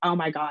like, oh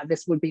my God,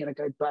 this would be in a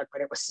good book,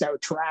 but it was so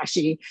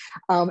trashy.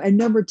 And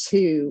number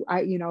 2,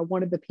 I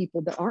wanted the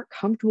people that aren't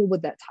comfortable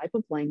with that type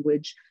of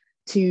language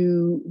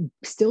to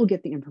still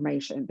get the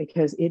information,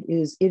 because it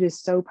is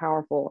so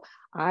powerful.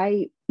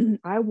 I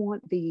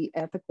want the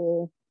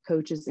ethical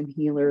coaches and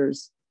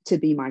healers to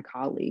be my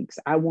colleagues.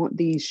 I want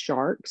these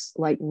sharks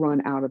like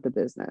run out of the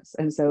business.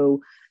 And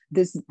so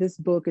this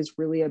book is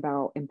really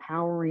about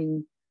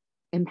empowering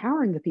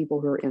the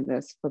people who are in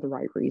this for the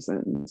right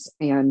reasons,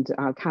 and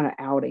kind of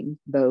outing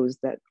those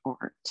that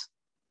aren't.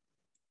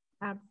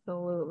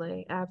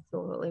 Absolutely,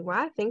 absolutely. Well,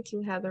 I thank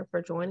you, Heather,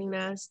 for joining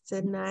us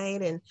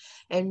tonight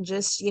and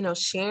just,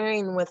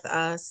 sharing with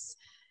us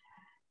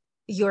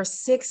your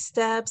 6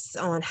 steps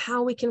on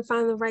how we can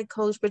find the right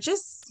coach, but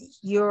just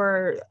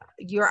your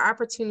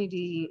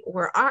opportunity,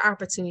 or our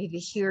opportunity, to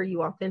hear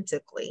you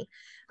authentically,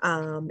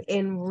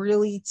 and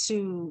really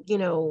to,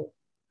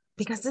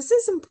 because this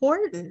is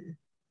important.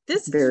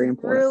 This is Very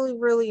important. really,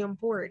 really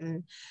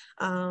important.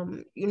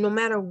 No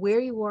matter where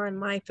you are in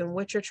life and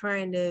what you're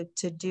trying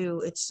to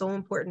do, it's so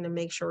important to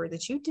make sure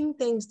that you do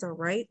things the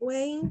right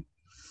way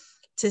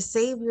to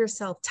save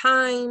yourself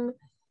time,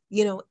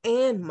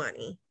 and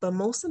money. But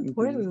most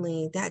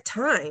importantly, that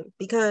time,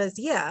 because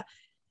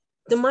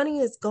the money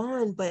is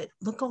gone, but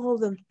look all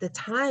the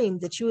time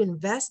that you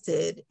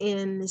invested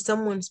in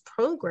someone's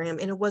program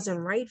and it wasn't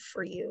right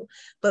for you.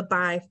 But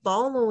by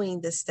following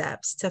the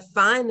steps to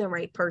find the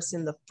right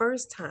person the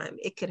first time,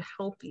 it could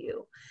help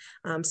you.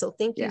 So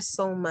thank you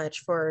so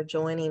much for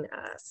joining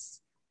us.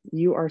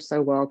 You are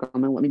so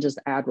welcome. And let me just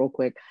add real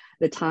quick,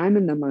 the time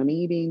and the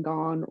money being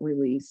gone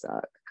really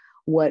suck.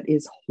 What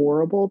is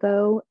horrible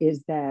though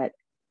is that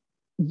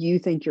you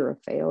think you're a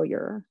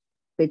failure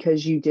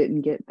because you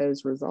didn't get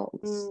those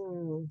results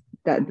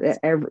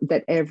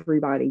that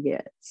everybody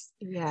gets.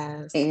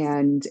 Yes.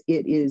 And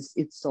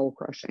it's soul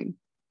crushing.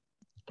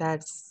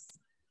 That's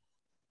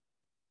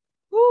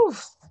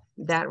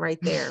that right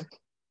there.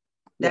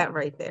 That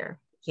right there.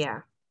 Yeah.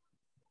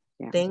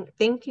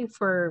 Thank you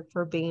for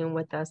being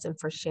with us and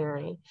for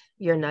sharing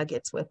your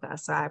nuggets with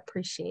us. I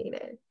appreciate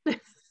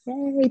it.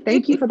 Yay.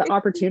 Thank you for the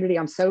opportunity.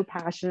 I'm so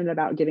passionate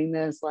about getting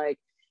this, like,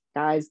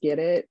 guys, get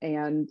it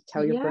and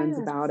tell your friends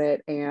about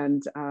it.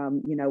 And,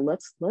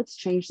 let's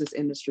change this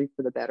industry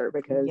for the better,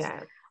 because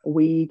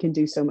we can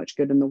do so much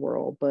good in the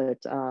world,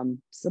 but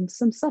some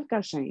stuff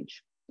got to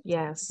change.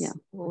 Yes. Yeah.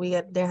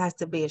 There has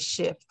to be a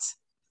shift.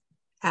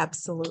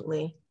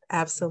 Absolutely.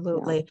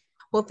 Absolutely. Yeah.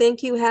 Well,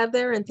 thank you,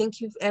 Heather, and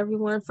thank you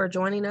everyone for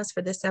joining us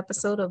for this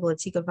episode of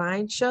Latika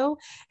Vine Show.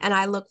 And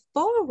I look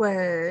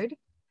forward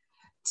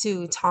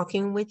to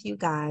talking with you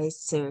guys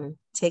soon.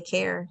 Take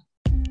care.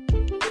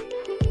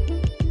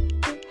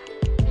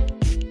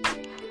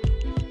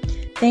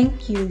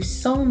 Thank you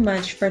so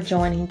much for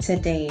joining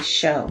today's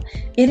show.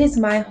 It is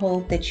my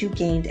hope that you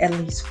gained at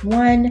least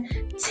one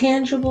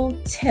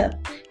tangible tip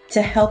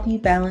to help you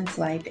balance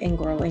life and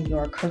grow in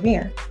your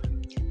career.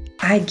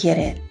 I get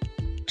it.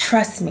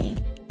 Trust me,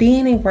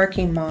 being a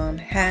working mom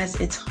has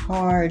its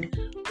hard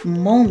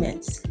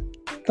moments,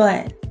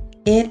 but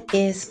it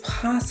is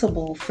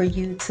possible for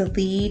you to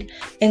lead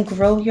and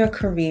grow your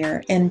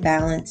career and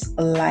balance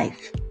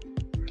life.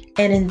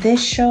 And in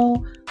this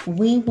show,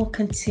 we will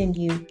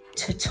continue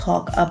to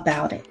talk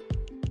about it.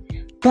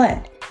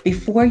 But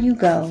before you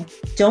go,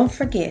 don't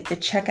forget to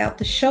check out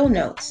the show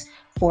notes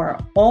for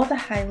all the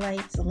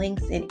highlights,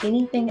 links, and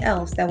anything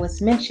else that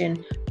was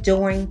mentioned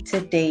during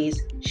today's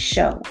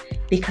show,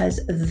 because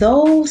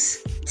those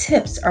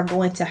tips are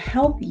going to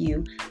help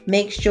you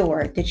make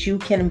sure that you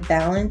can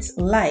balance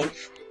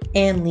life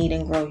and lead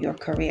and grow your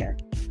career.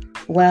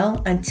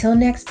 Well, until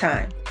next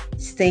time,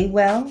 stay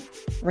well,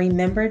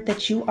 remember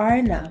that you are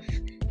enough,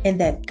 and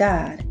that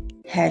God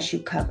has you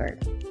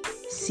covered.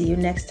 See you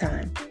next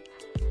time.